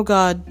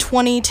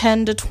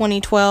 2010 to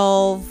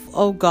 2012,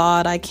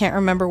 I can't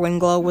remember when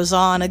Glow was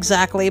on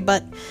exactly,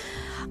 but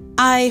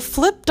I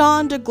flipped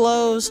on to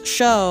Glow's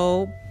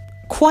show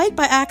quite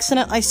by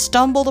accident. I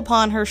stumbled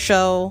upon her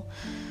show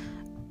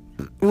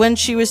when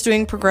she was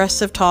doing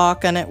progressive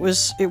talk, and it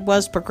was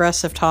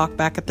progressive talk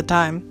back at the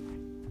time.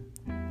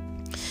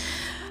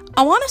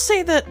 I want to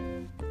say that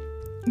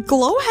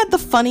Glow had the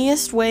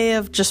funniest way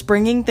of just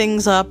bringing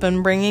things up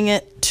and bringing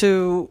it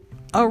to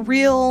a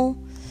real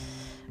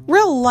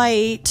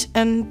light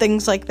and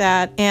things like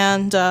that.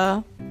 And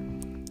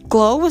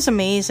Glow was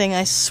amazing.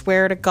 I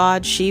swear to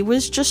God, she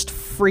was just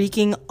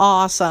freaking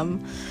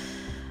awesome.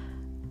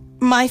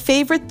 My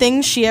favorite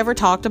thing she ever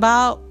talked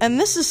about, and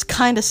this is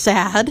kind of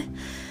sad,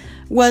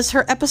 was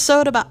her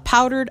episode about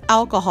powdered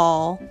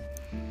alcohol.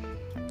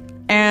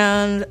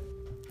 And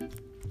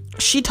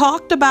she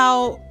talked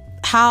about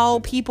how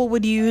people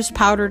would use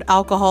powdered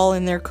alcohol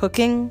in their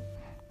cooking.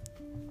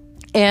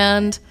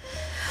 And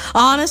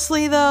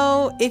honestly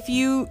though, if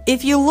you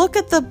look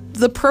at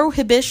the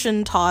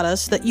Prohibition taught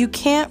us that you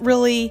can't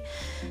really,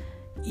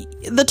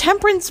 the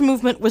temperance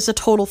movement was a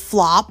total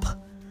flop,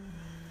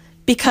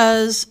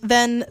 because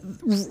then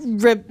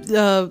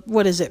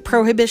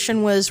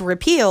Prohibition was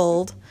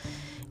repealed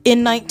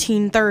in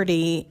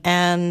 1930,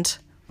 and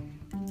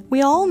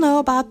we all know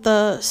about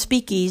the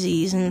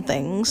speakeasies and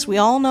things. We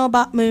all know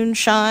about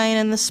moonshine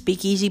and the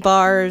speakeasy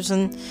bars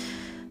and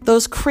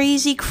those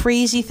crazy,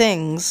 crazy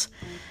things.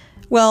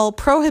 Well,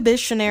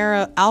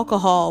 Prohibition-era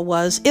alcohol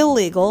was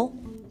illegal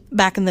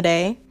back in the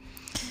day.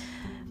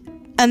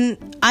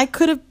 And I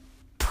could have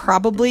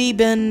probably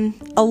been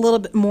a little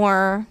bit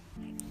more...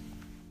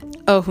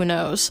 who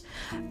knows?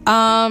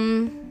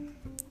 But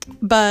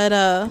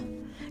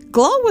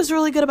Glow was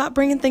really good about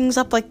bringing things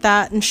up like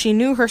that, and she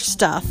knew her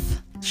stuff.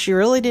 She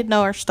really did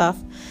know her stuff.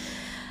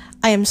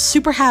 I am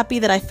super happy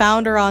that I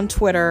found her on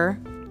Twitter,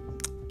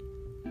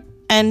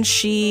 and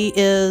she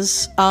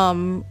is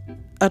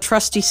a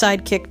trusty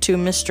sidekick to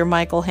Mr.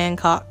 Michael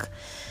Hancock,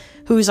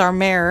 who's our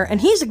mayor, and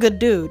he's a good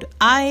dude.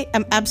 I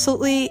am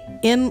absolutely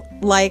I'm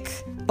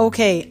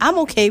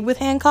okay with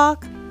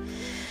Hancock,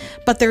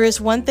 but there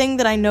is one thing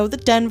that I know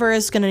that Denver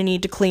is going to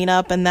need to clean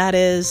up, and that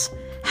is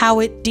how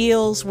it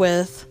deals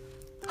with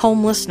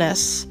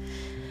homelessness.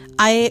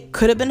 I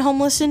could have been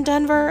homeless in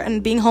Denver,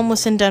 and being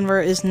homeless in Denver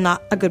is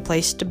not a good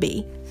place to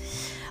be.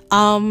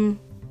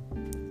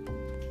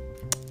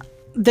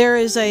 There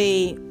is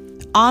a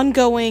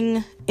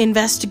ongoing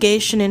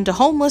investigation into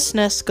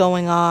homelessness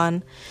going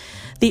on.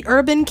 The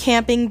urban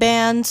camping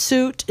ban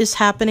suit is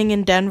happening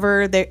in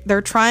Denver.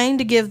 They're trying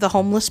to give the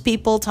homeless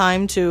people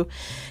time to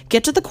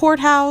get to the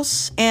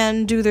courthouse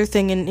and do their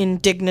thing in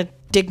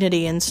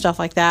dignity and stuff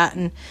like that.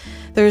 And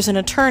there's an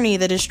attorney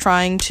that is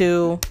trying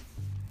to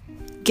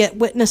get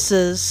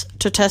witnesses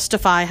to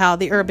testify how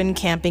the urban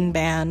camping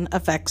ban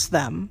affects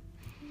them.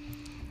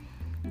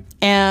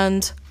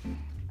 And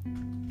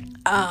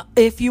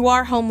if you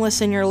are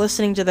homeless and you're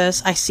listening to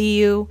this, I see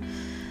you.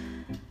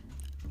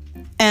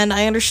 And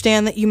I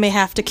understand that you may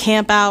have to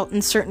camp out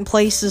in certain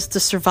places to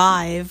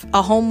survive.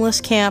 A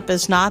homeless camp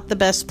is not the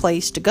best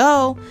place to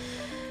go.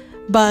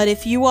 But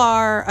if you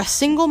are a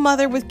single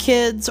mother with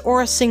kids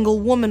or a single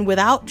woman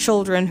without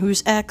children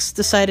whose ex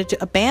decided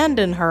to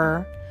abandon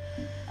her,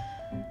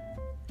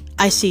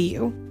 I see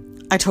you.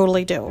 I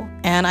totally do.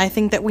 And I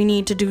think that we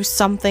need to do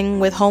something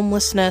with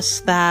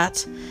homelessness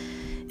that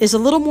is a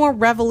little more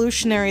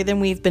revolutionary than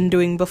we've been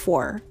doing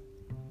before.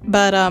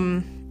 But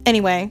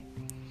anyway,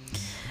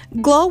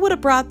 Glow would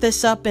have brought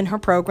this up in her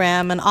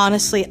program, and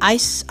honestly,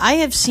 I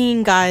have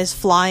seen guys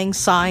flying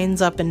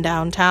signs up in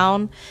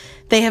downtown.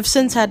 They have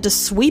since had to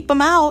sweep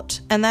them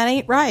out, and that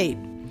ain't right.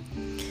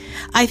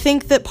 I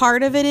think that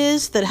part of it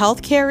is that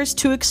healthcare is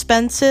too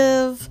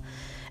expensive,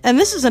 and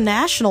this is a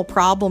national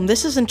problem.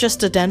 This isn't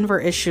just a Denver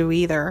issue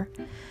either.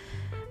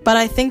 But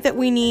I think that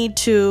we need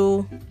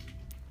to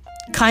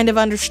kind of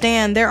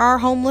understand there are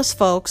homeless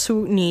folks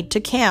who need to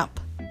camp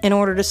in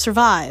order to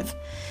survive.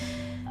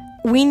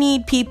 we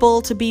need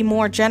people to be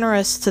more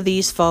generous to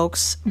these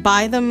folks.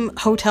 Buy them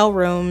hotel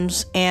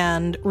rooms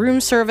and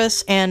room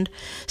service and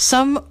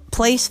some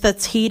place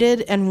that's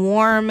heated and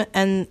warm,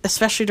 and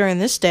especially during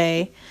this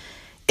day.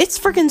 It's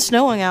freaking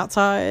snowing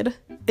outside.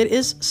 It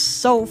is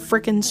so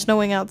freaking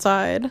snowing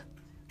outside.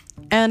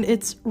 And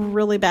it's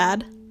really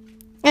bad.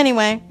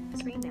 Anyway.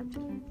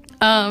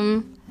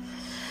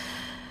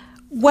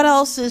 What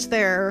else is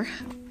there?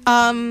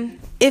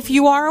 If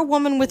you are a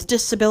woman with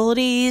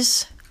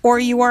disabilities, or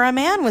you are a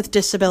man with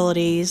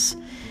disabilities,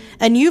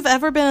 and you've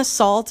ever been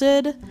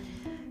assaulted,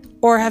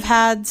 or have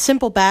had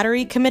simple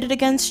battery committed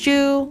against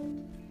you,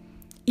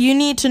 you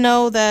need to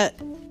know that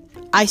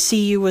I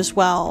see you as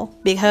well.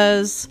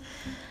 Because,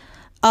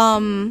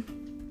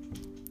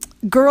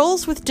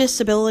 girls with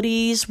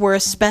disabilities were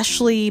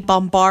especially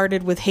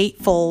bombarded with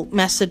hateful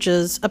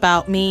messages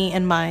about me,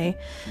 and my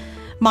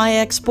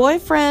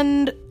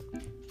ex-boyfriend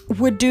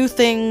would do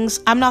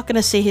things. I'm not going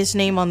to say his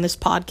name on this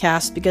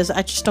podcast because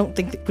I just don't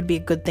think it would be a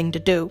good thing to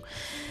do.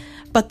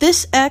 But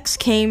this ex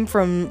came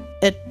from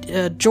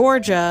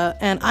Georgia,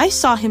 and I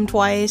saw him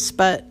twice,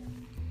 but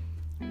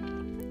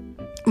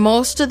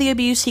most of the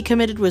abuse he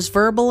committed was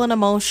verbal and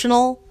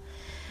emotional.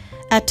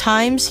 At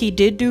times he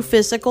did do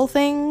physical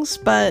things,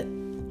 but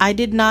I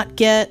did not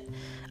get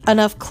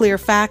enough clear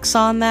facts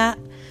on that.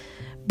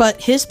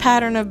 But his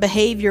pattern of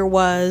behavior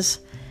was,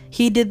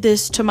 he did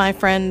this to my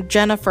friend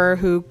Jennifer,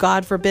 who,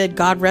 God forbid,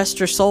 God rest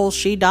her soul,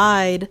 she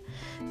died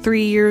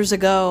 3 years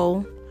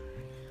ago.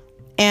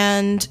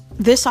 And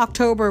this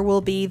October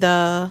will be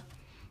the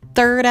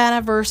fourth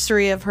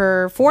anniversary of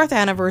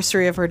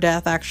her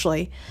death,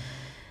 actually.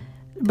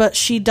 But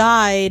she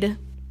died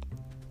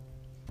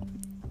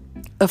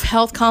of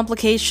health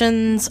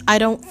complications. I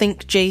don't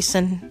think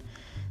Jason,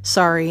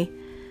 sorry,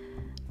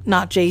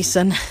 not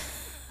Jason.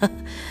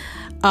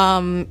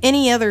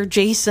 Any other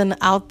Jason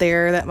out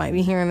there that might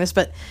be hearing this,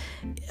 but,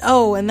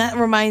 oh, and that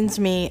reminds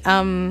me,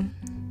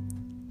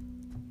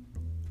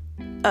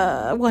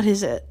 what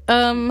is it?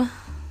 Are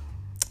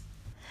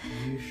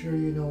you sure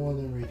you don't want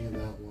to redo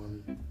that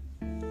one?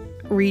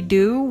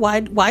 Redo?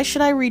 Why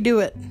should I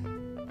redo it?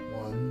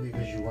 One,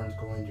 because you weren't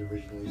going to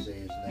originally say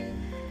his name.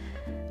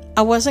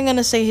 I wasn't going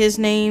to say his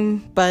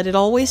name, but it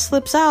always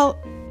slips out,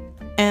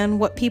 and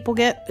what people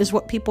get is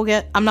what people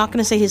get. I'm not going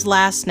to say his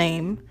last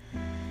name.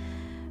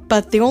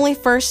 But the only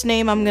first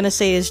name I'm going to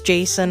say is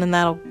Jason, and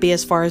that'll be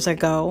as far as I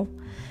go.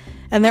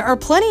 And there are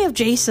plenty of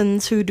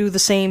Jasons who do the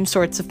same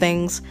sorts of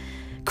things.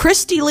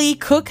 Christy Lee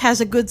Cook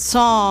has a good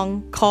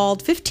song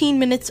called 15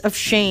 Minutes of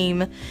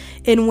Shame,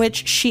 in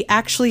which she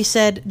actually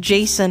said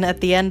Jason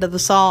at the end of the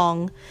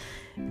song.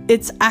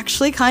 It's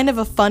actually kind of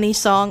a funny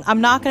song.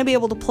 I'm not going to be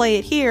able to play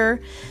it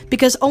here,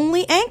 because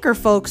only Anchor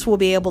folks will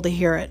be able to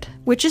hear it,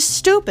 which is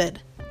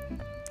stupid.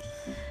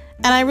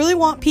 And I really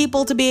want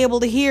people to be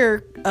able to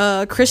hear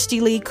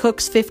Christy Lee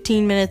Cook's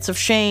 15 Minutes of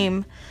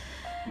Shame.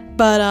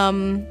 But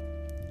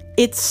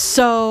it's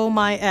so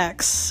my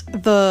ex,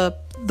 the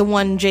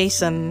one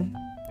Jason,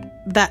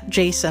 that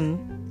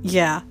Jason,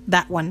 yeah,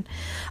 that one.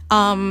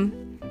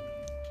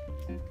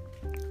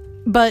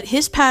 But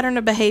his pattern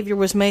of behavior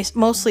was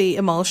mostly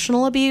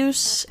emotional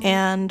abuse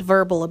and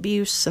verbal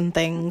abuse and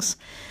things.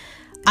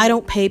 I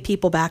don't pay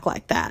people back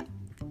like that.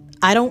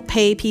 I don't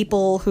pay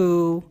people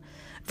who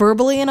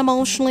verbally and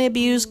emotionally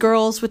abuse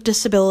girls with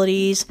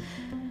disabilities.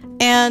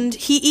 And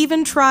he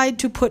even tried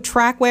to put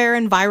trackware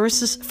and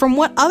viruses, from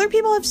what other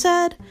people have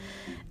said.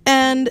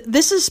 And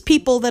this is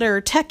people that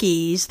are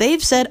techies.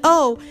 They've said,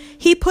 oh,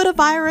 he put a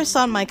virus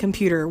on my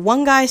computer.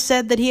 One guy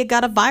said that he had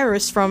got a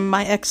virus from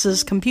my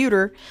ex's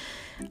computer.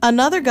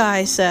 Another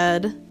guy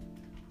said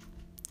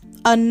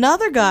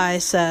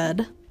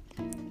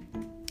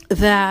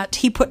that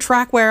he put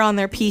trackware on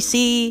their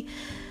PC.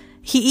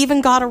 He even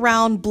got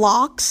around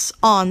blocks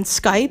on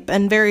Skype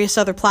and various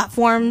other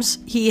platforms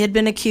he had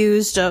been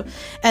accused of,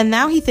 and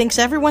now he thinks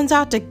everyone's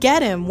out to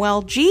get him.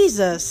 Well,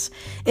 Jesus,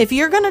 if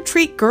you're going to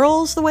treat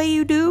girls the way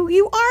you do,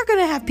 you are going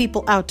to have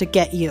people out to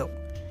get you.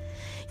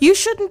 You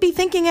shouldn't be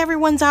thinking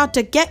everyone's out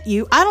to get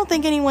you. I don't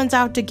think anyone's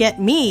out to get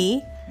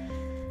me,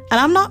 and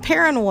I'm not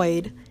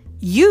paranoid.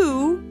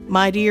 You,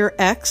 my dear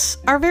ex,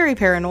 are very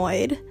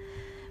paranoid.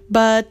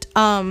 But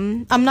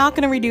I'm not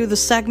going to redo the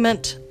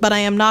segment, but I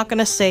am not going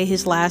to say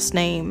his last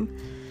name.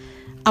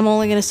 I'm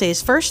only going to say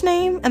his first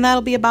name, and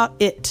that'll be about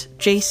it.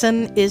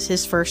 Jason is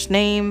his first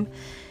name.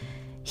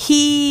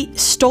 He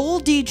stole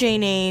DJ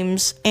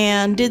names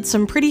and did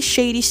some pretty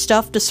shady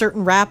stuff to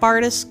certain rap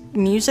artists'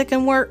 music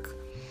and work.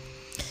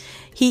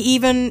 He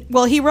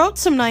wrote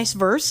some nice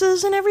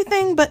verses and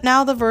everything, but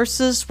now the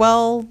verses,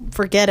 well,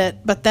 forget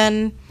it. But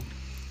then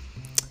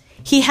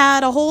he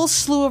had a whole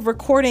slew of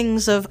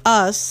recordings of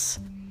us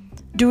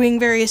doing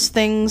various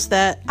things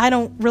that I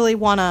don't really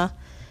want to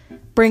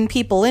bring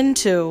people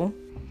into.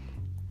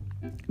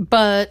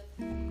 But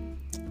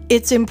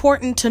it's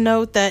important to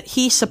note that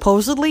he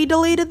supposedly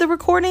deleted the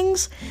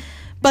recordings.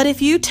 But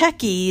if you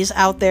techies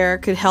out there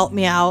could help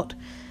me out,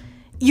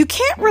 you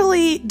can't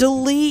really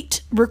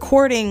delete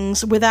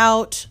recordings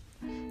without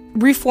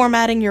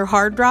reformatting your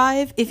hard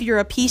drive if you're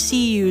a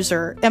PC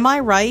user. Am I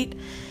right?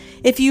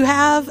 if you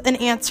have an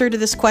answer to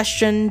this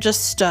question,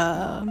 just,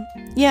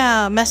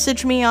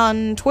 message me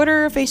on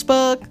Twitter,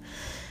 Facebook,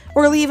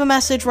 or leave a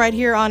message right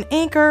here on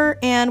Anchor,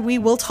 and we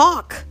will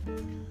talk.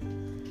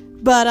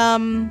 But,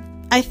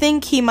 I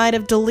think he might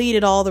have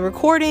deleted all the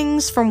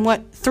recordings from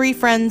what 3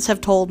 friends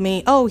have told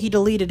me. Oh, he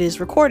deleted his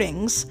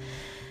recordings.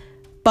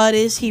 But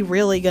is he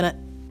really gonna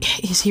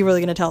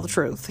tell the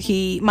truth?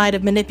 He might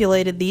have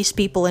manipulated these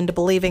people into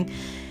believing.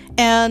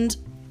 And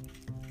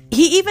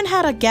he even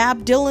had a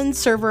Gab Dylan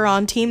server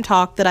on Team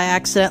Talk that I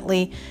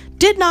accidentally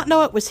did not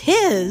know it was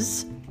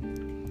his.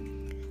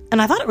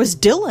 And I thought it was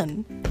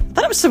Dylan. I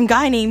thought it was some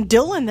guy named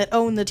Dylan that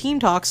owned the Team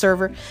Talk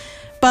server.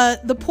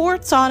 But the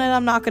ports on it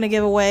I'm not going to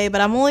give away,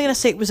 but I'm only going to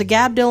say it was a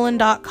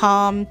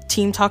gabdylan.com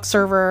Team Talk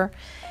server.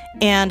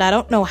 And I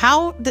don't know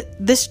how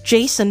this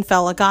Jason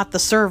fella got the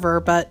server,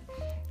 but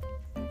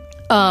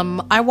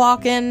I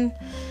walk in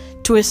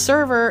to his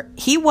server.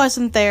 He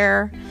wasn't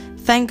there.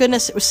 Thank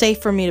goodness it was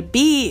safe for me to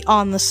be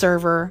on the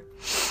server.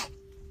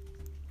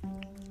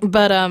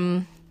 But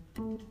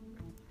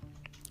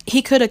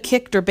he could have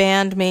kicked or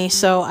banned me,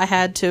 so I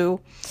had to.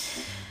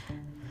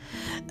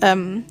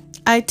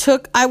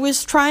 I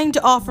was trying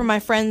to offer my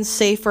friends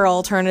safer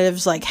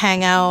alternatives like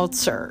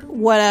Hangouts or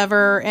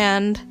whatever,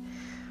 and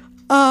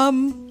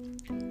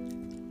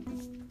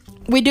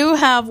we do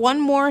have one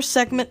more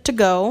segment to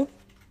go,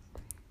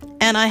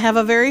 and I have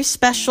a very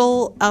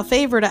special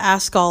favor to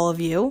ask all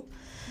of you.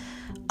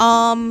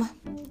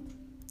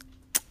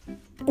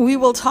 We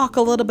will talk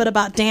a little bit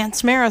about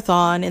Dance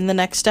Marathon in the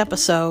next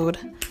episode,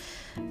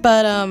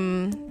 but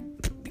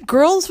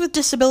girls with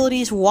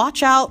disabilities,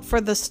 watch out for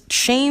the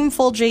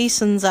shameful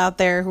Jasons out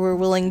there who are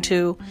willing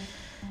to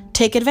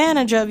take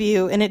advantage of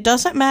you. And it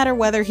doesn't matter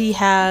whether he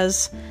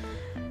has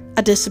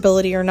a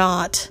disability or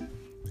not.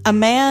 A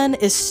man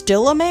is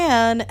still a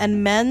man,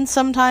 and men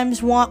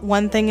sometimes want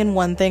one thing and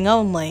one thing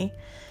only.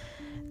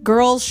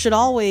 Girls should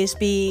always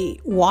be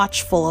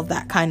watchful of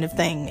that kind of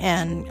thing.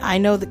 And I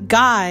know that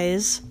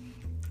guys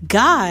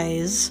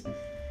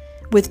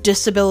with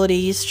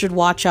disabilities should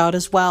watch out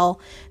as well.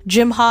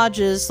 Jim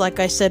Hodges, like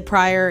I said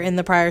in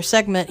the prior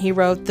segment, he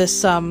wrote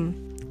this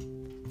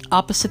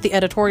opposite the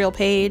editorial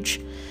page,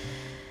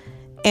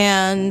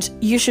 and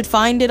you should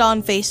find it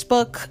on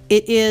Facebook.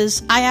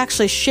 I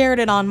actually shared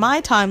it on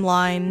my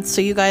timeline,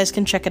 so you guys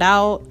can check it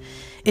out.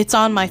 It's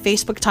on my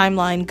Facebook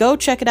timeline. Go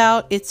check it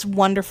out. It's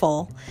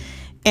wonderful.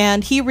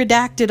 And he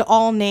redacted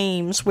all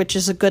names, which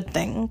is a good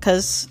thing,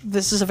 because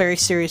this is a very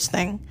serious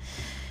thing.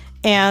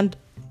 And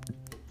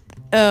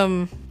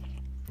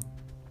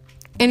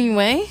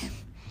anyway,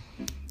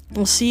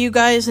 we'll see you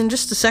guys in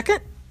just a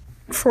second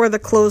for the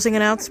closing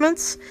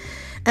announcements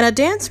and a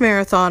Dance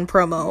Marathon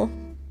promo.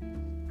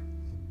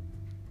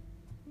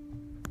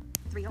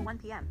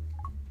 3:01 p.m.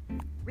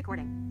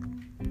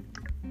 Recording.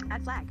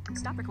 Add flag.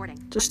 Stop recording.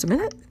 Just a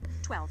minute.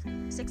 12.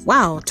 6.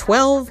 Wow,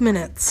 12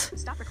 minutes.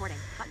 Stop recording.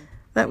 Button.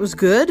 That was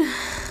good.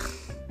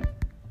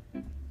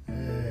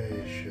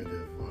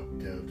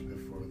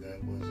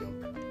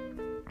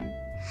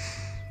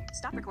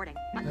 Stop recording.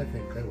 Button. I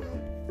think I will.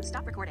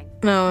 Stop recording.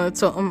 No,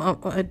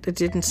 it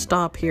didn't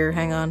stop here.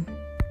 Hang on.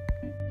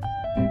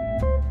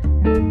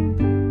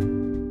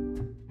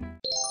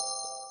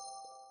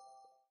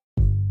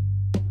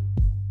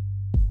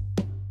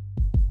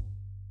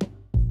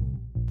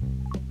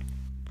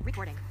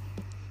 Recording.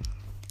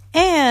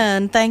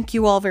 And thank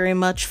you all very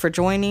much for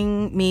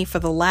joining me for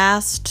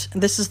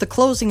this is the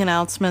closing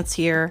announcements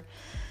here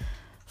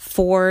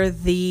for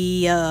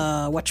the,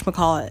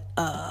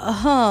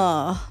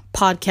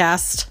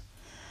 podcast,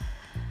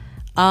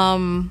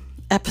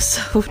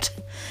 episode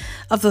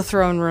of The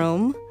Throne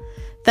Room.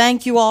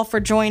 Thank you all for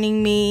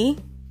joining me,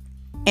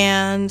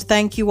 and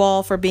thank you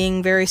all for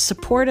being very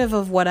supportive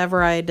of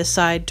whatever I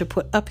decide to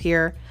put up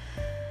here.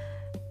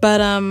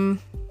 But,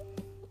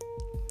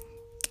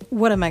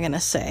 what am I gonna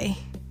say?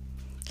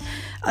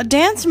 A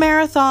Dance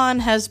Marathon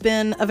has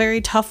been a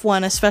very tough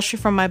one, especially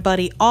from my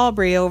buddy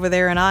Aubrey over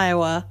there in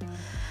Iowa.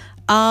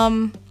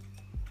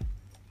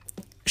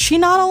 She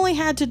not only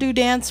had to do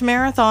Dance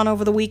Marathon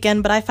over the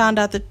weekend, but I found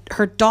out that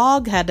her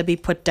dog had to be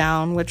put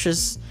down, which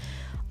is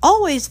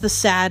always the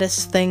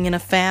saddest thing in a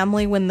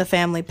family when the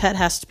family pet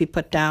has to be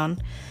put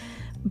down.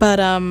 But,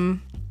 I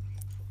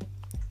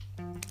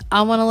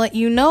want to let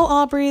you know,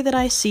 Aubrey, that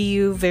I see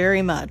you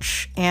very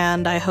much,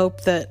 and I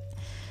hope that,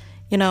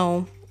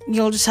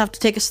 you'll just have to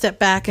take a step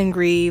back and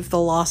grieve the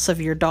loss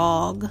of your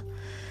dog.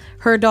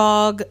 Her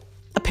dog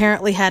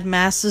apparently had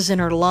masses in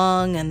her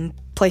lung and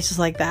places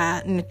like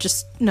that, and it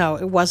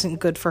wasn't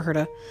good for her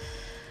to...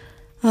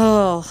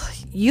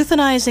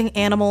 euthanizing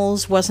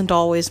animals wasn't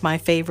always my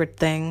favorite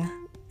thing.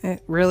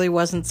 It really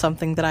wasn't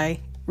something that I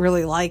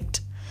really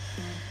liked.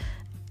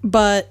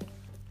 But,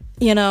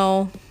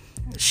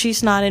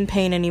 she's not in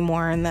pain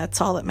anymore, and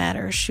that's all that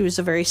matters. She was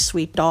a very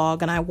sweet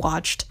dog, and I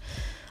watched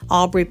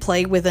Aubrey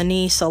play with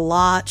Anise a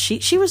lot.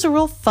 She was a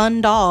real fun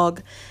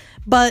dog.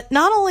 But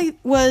not only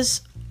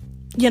was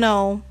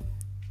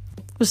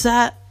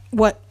that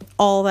what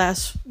all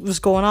that was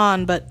going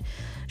on, but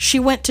she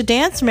went to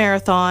Dance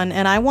Marathon,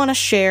 and I want to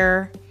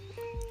share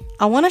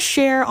I want to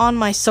share on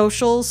my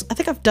socials. I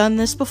think I've done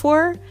this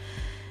before,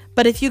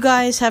 but if you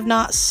guys have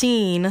not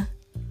seen,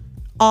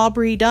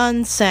 Aubrey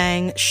Dunn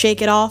sang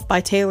Shake It Off by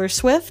Taylor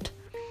Swift.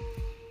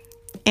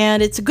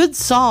 And it's a good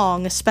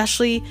song,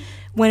 especially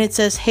when it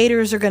says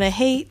haters are going to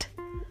hate,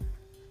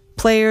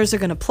 players are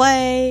going to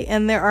play,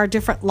 and there are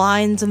different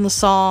lines in the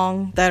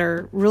song that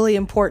are really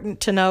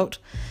important to note.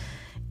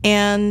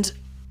 And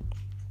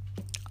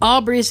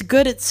Aubrey's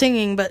good at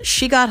singing, but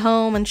she got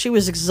home and she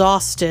was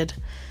exhausted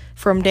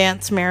from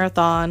Dance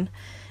Marathon.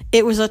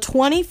 It was a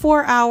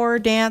 24-hour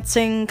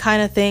dancing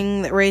kind of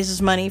thing that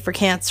raises money for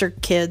cancer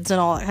kids and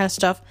all that kind of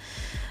stuff.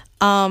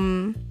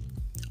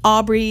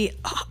 Aubrey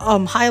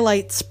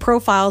highlights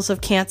profiles of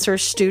cancer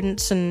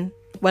students and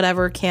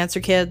whatever, cancer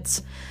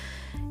kids,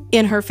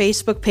 in her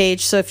Facebook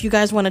page. So if you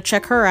guys want to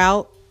check her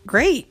out,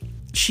 great.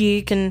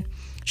 She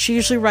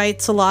usually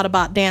writes a lot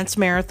about Dance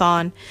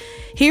Marathon.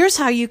 Here's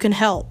how you can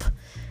help.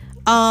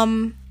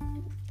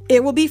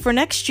 It will be for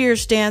next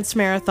year's Dance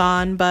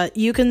Marathon, but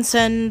you can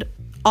send.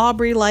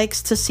 Aubrey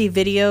likes to see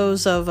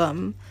videos of,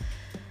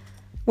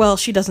 well,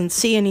 she doesn't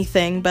see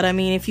anything, but I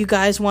mean, if you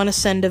guys want to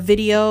send a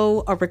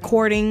video, a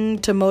recording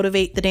to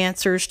motivate the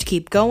dancers to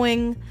keep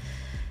going,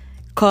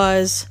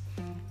 because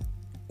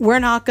we're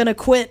not going to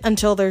quit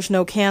until there's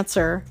no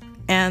cancer,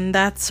 and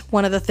that's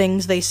one of the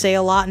things they say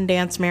a lot in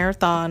Dance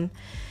Marathon.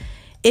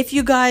 If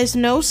you guys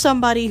know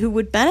somebody who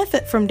would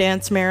benefit from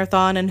Dance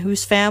Marathon and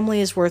whose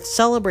family is worth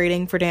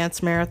celebrating for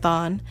Dance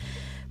Marathon,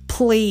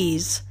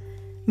 please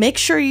make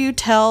sure you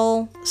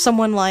tell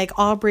someone like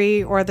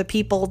Aubrey or the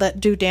people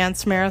that do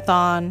Dance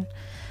Marathon.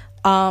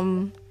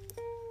 I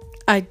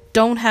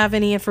don't have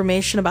any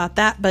information about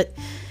that, but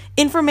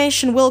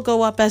information will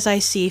go up as I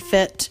see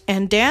fit.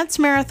 And Dance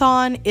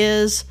Marathon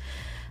is,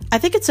 I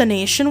think it's a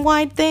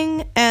nationwide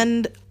thing,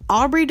 and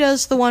Aubrey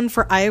does the one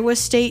for Iowa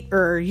State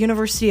or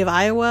University of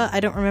Iowa. I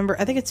don't remember.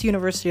 I think it's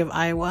University of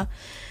Iowa,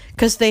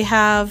 because they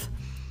have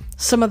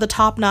some of the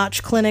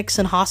top-notch clinics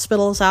and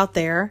hospitals out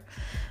there.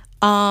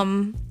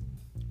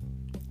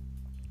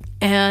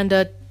 And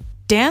a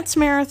Dance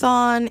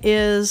Marathon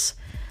is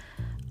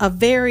a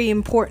very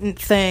important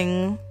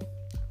thing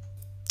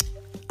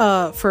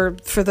for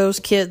those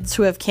kids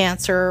who have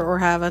cancer or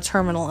have a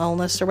terminal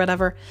illness or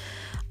whatever.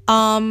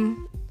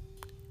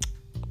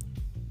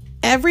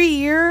 Every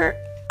year,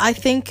 I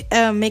think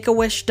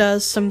Make-A-Wish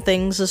does some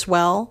things as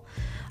well.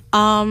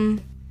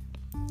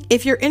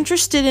 If you're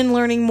interested in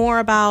learning more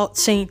about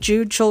St.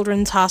 Jude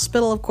Children's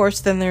Hospital, of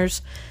course, then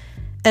there's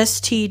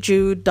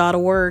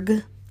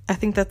stjude.org. I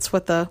think that's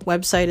what the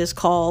website is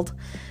called.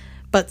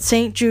 But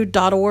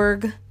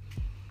stjude.org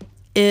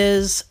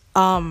is,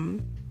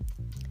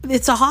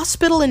 it's a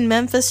hospital in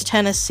Memphis,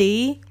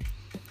 Tennessee.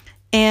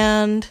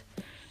 And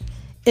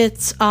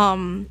it's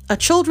a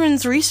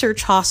children's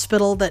research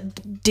hospital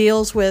that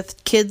deals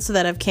with kids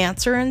that have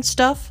cancer and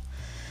stuff.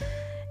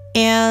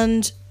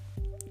 And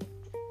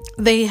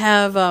they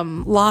have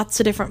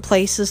lots of different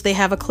places. They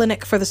have a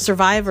clinic for the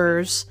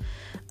survivors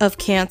of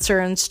cancer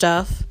and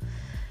stuff.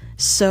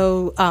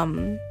 So,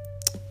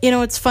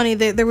 it's funny.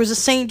 There was a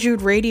St.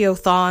 Jude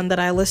radiothon that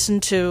I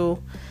listened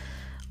to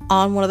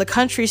on one of the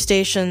country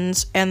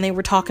stations, and they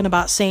were talking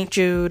about St.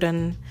 Jude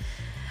and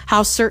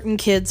how certain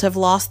kids have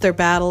lost their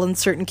battle and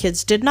certain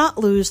kids did not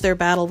lose their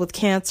battle with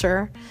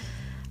cancer.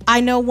 I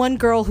know one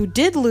girl who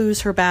did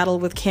lose her battle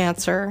with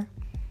cancer,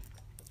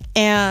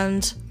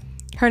 and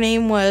her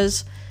name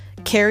was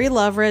Carrie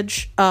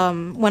Loveridge.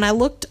 When I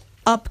looked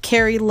up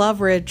Carrie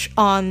Loveridge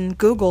on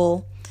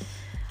Google,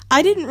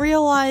 I didn't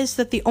realize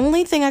that the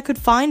only thing I could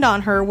find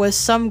on her was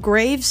some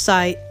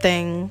gravesite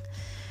thing,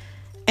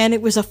 and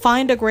it was a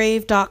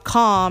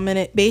findagrave.com, and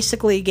it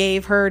basically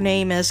gave her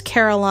name as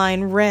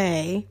Caroline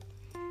Ray.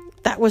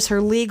 That was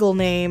her legal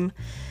name.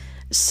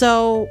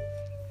 So,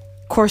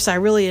 of course, I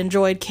really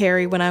enjoyed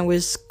Carrie when I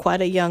was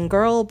quite a young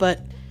girl,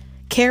 but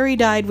Carrie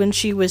died when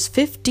she was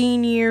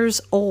 15 years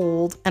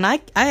old, and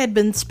I had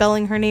been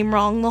spelling her name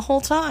wrong the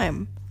whole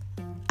time.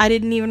 I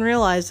didn't even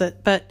realize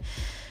it, but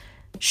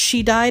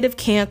she died of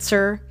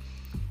cancer.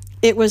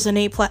 It was like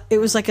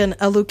a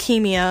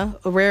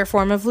leukemia, a rare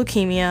form of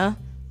leukemia.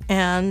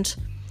 And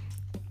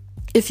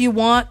if you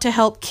want to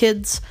help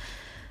kids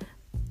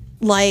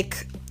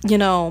like,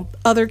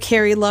 other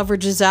Carrie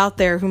Loveridges out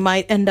there who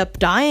might end up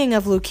dying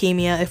of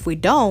leukemia if we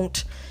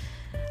don't,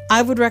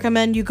 I would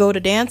recommend you go to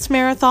Dance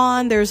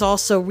Marathon. There's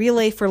also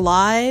Relay for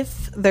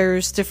Life.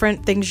 There's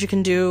different things you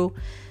can do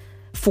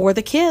for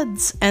the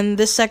kids, and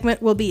this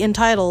segment will be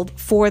entitled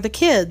For the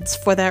Kids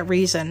for that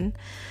reason.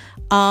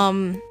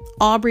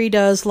 Aubrey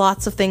does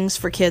lots of things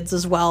for kids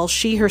as well.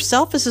 She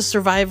herself is a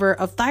survivor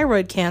of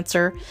thyroid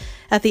cancer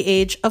at the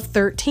age of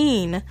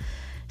 13.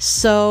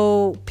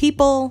 So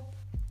people,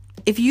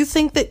 if you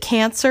think that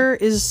cancer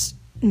is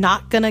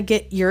not gonna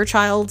get your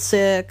child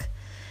sick,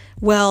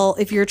 well,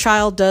 if your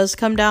child does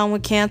come down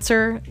with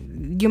cancer,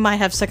 you might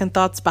have second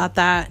thoughts about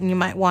that, and you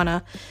might want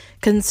to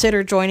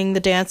consider joining the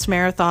Dance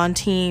Marathon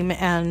team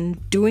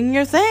and doing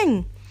your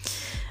thing.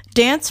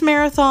 Dance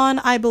Marathon,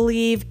 I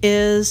believe,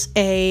 is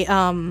it's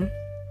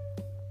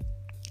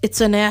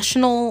a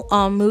national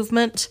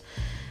movement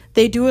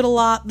They do it a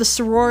lot. The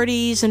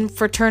sororities and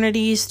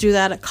fraternities do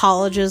that at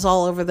colleges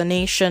all over the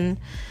nation.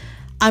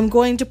 I'm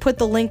going to put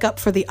the link up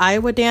for the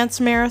Iowa Dance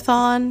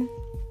Marathon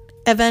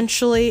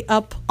eventually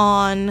up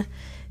on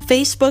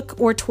Facebook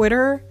or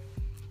Twitter.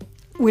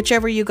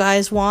 Whichever you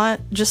guys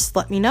want, just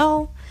let me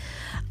know.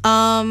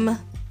 And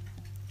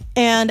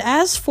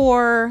as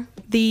for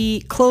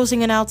the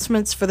closing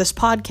announcements for this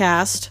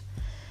podcast,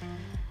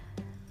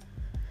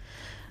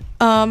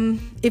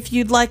 if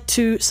you'd like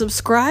to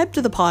subscribe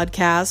to the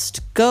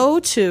podcast, go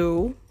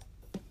to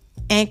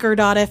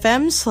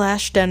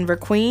anchor.fm/Denver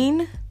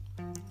Queen.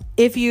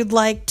 If you'd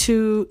like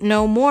to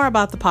know more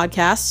about the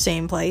podcast,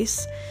 same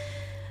place.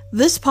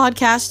 This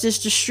podcast is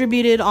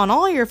distributed on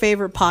all your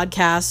favorite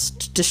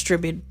podcast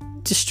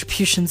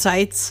distribution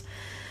sites.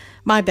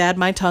 My bad,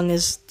 my tongue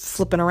is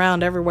flipping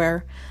around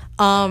everywhere.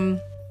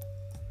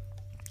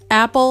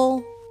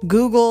 Apple,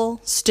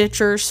 Google,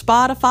 Stitcher,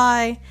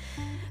 Spotify.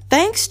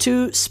 Thanks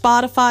to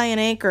Spotify and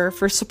Anchor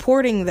for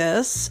supporting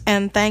this,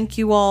 and thank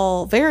you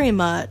all very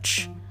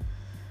much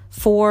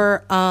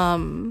for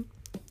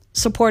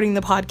supporting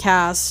the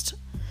podcast.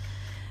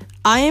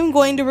 I am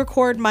going to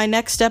record my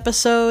next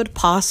episode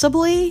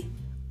possibly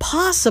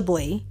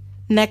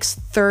next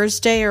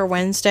Thursday or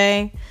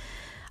Wednesday.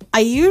 I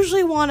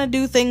usually want to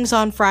do things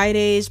on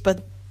Fridays,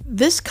 but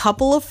this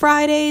couple of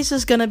Fridays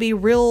is going to be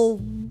real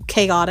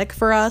chaotic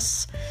for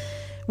us.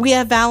 We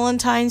have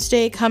Valentine's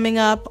Day coming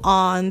up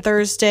on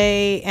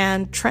Thursday,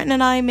 and Trenton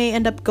and I may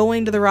end up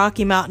going to the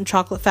Rocky Mountain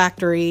Chocolate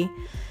Factory.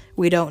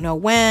 We don't know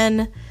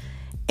when.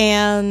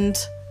 And,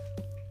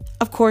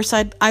 of course,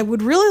 I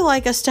would really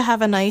like us to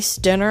have a nice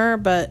dinner,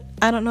 but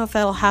I don't know if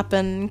that'll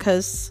happen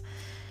because,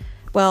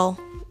 well,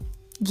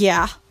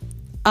 yeah.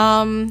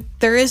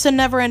 There is a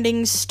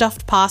never-ending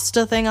stuffed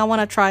pasta thing I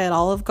want to try at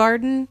Olive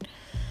Garden.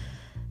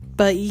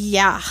 But,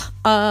 yeah.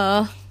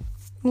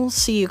 We'll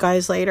see you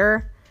guys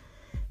later.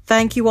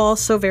 Thank you all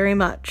so very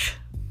much.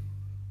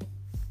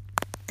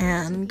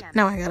 And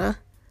now I gotta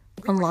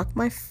unlock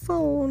my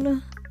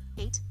phone.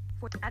 8,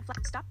 4, add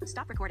flag,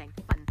 stop recording,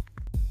 button.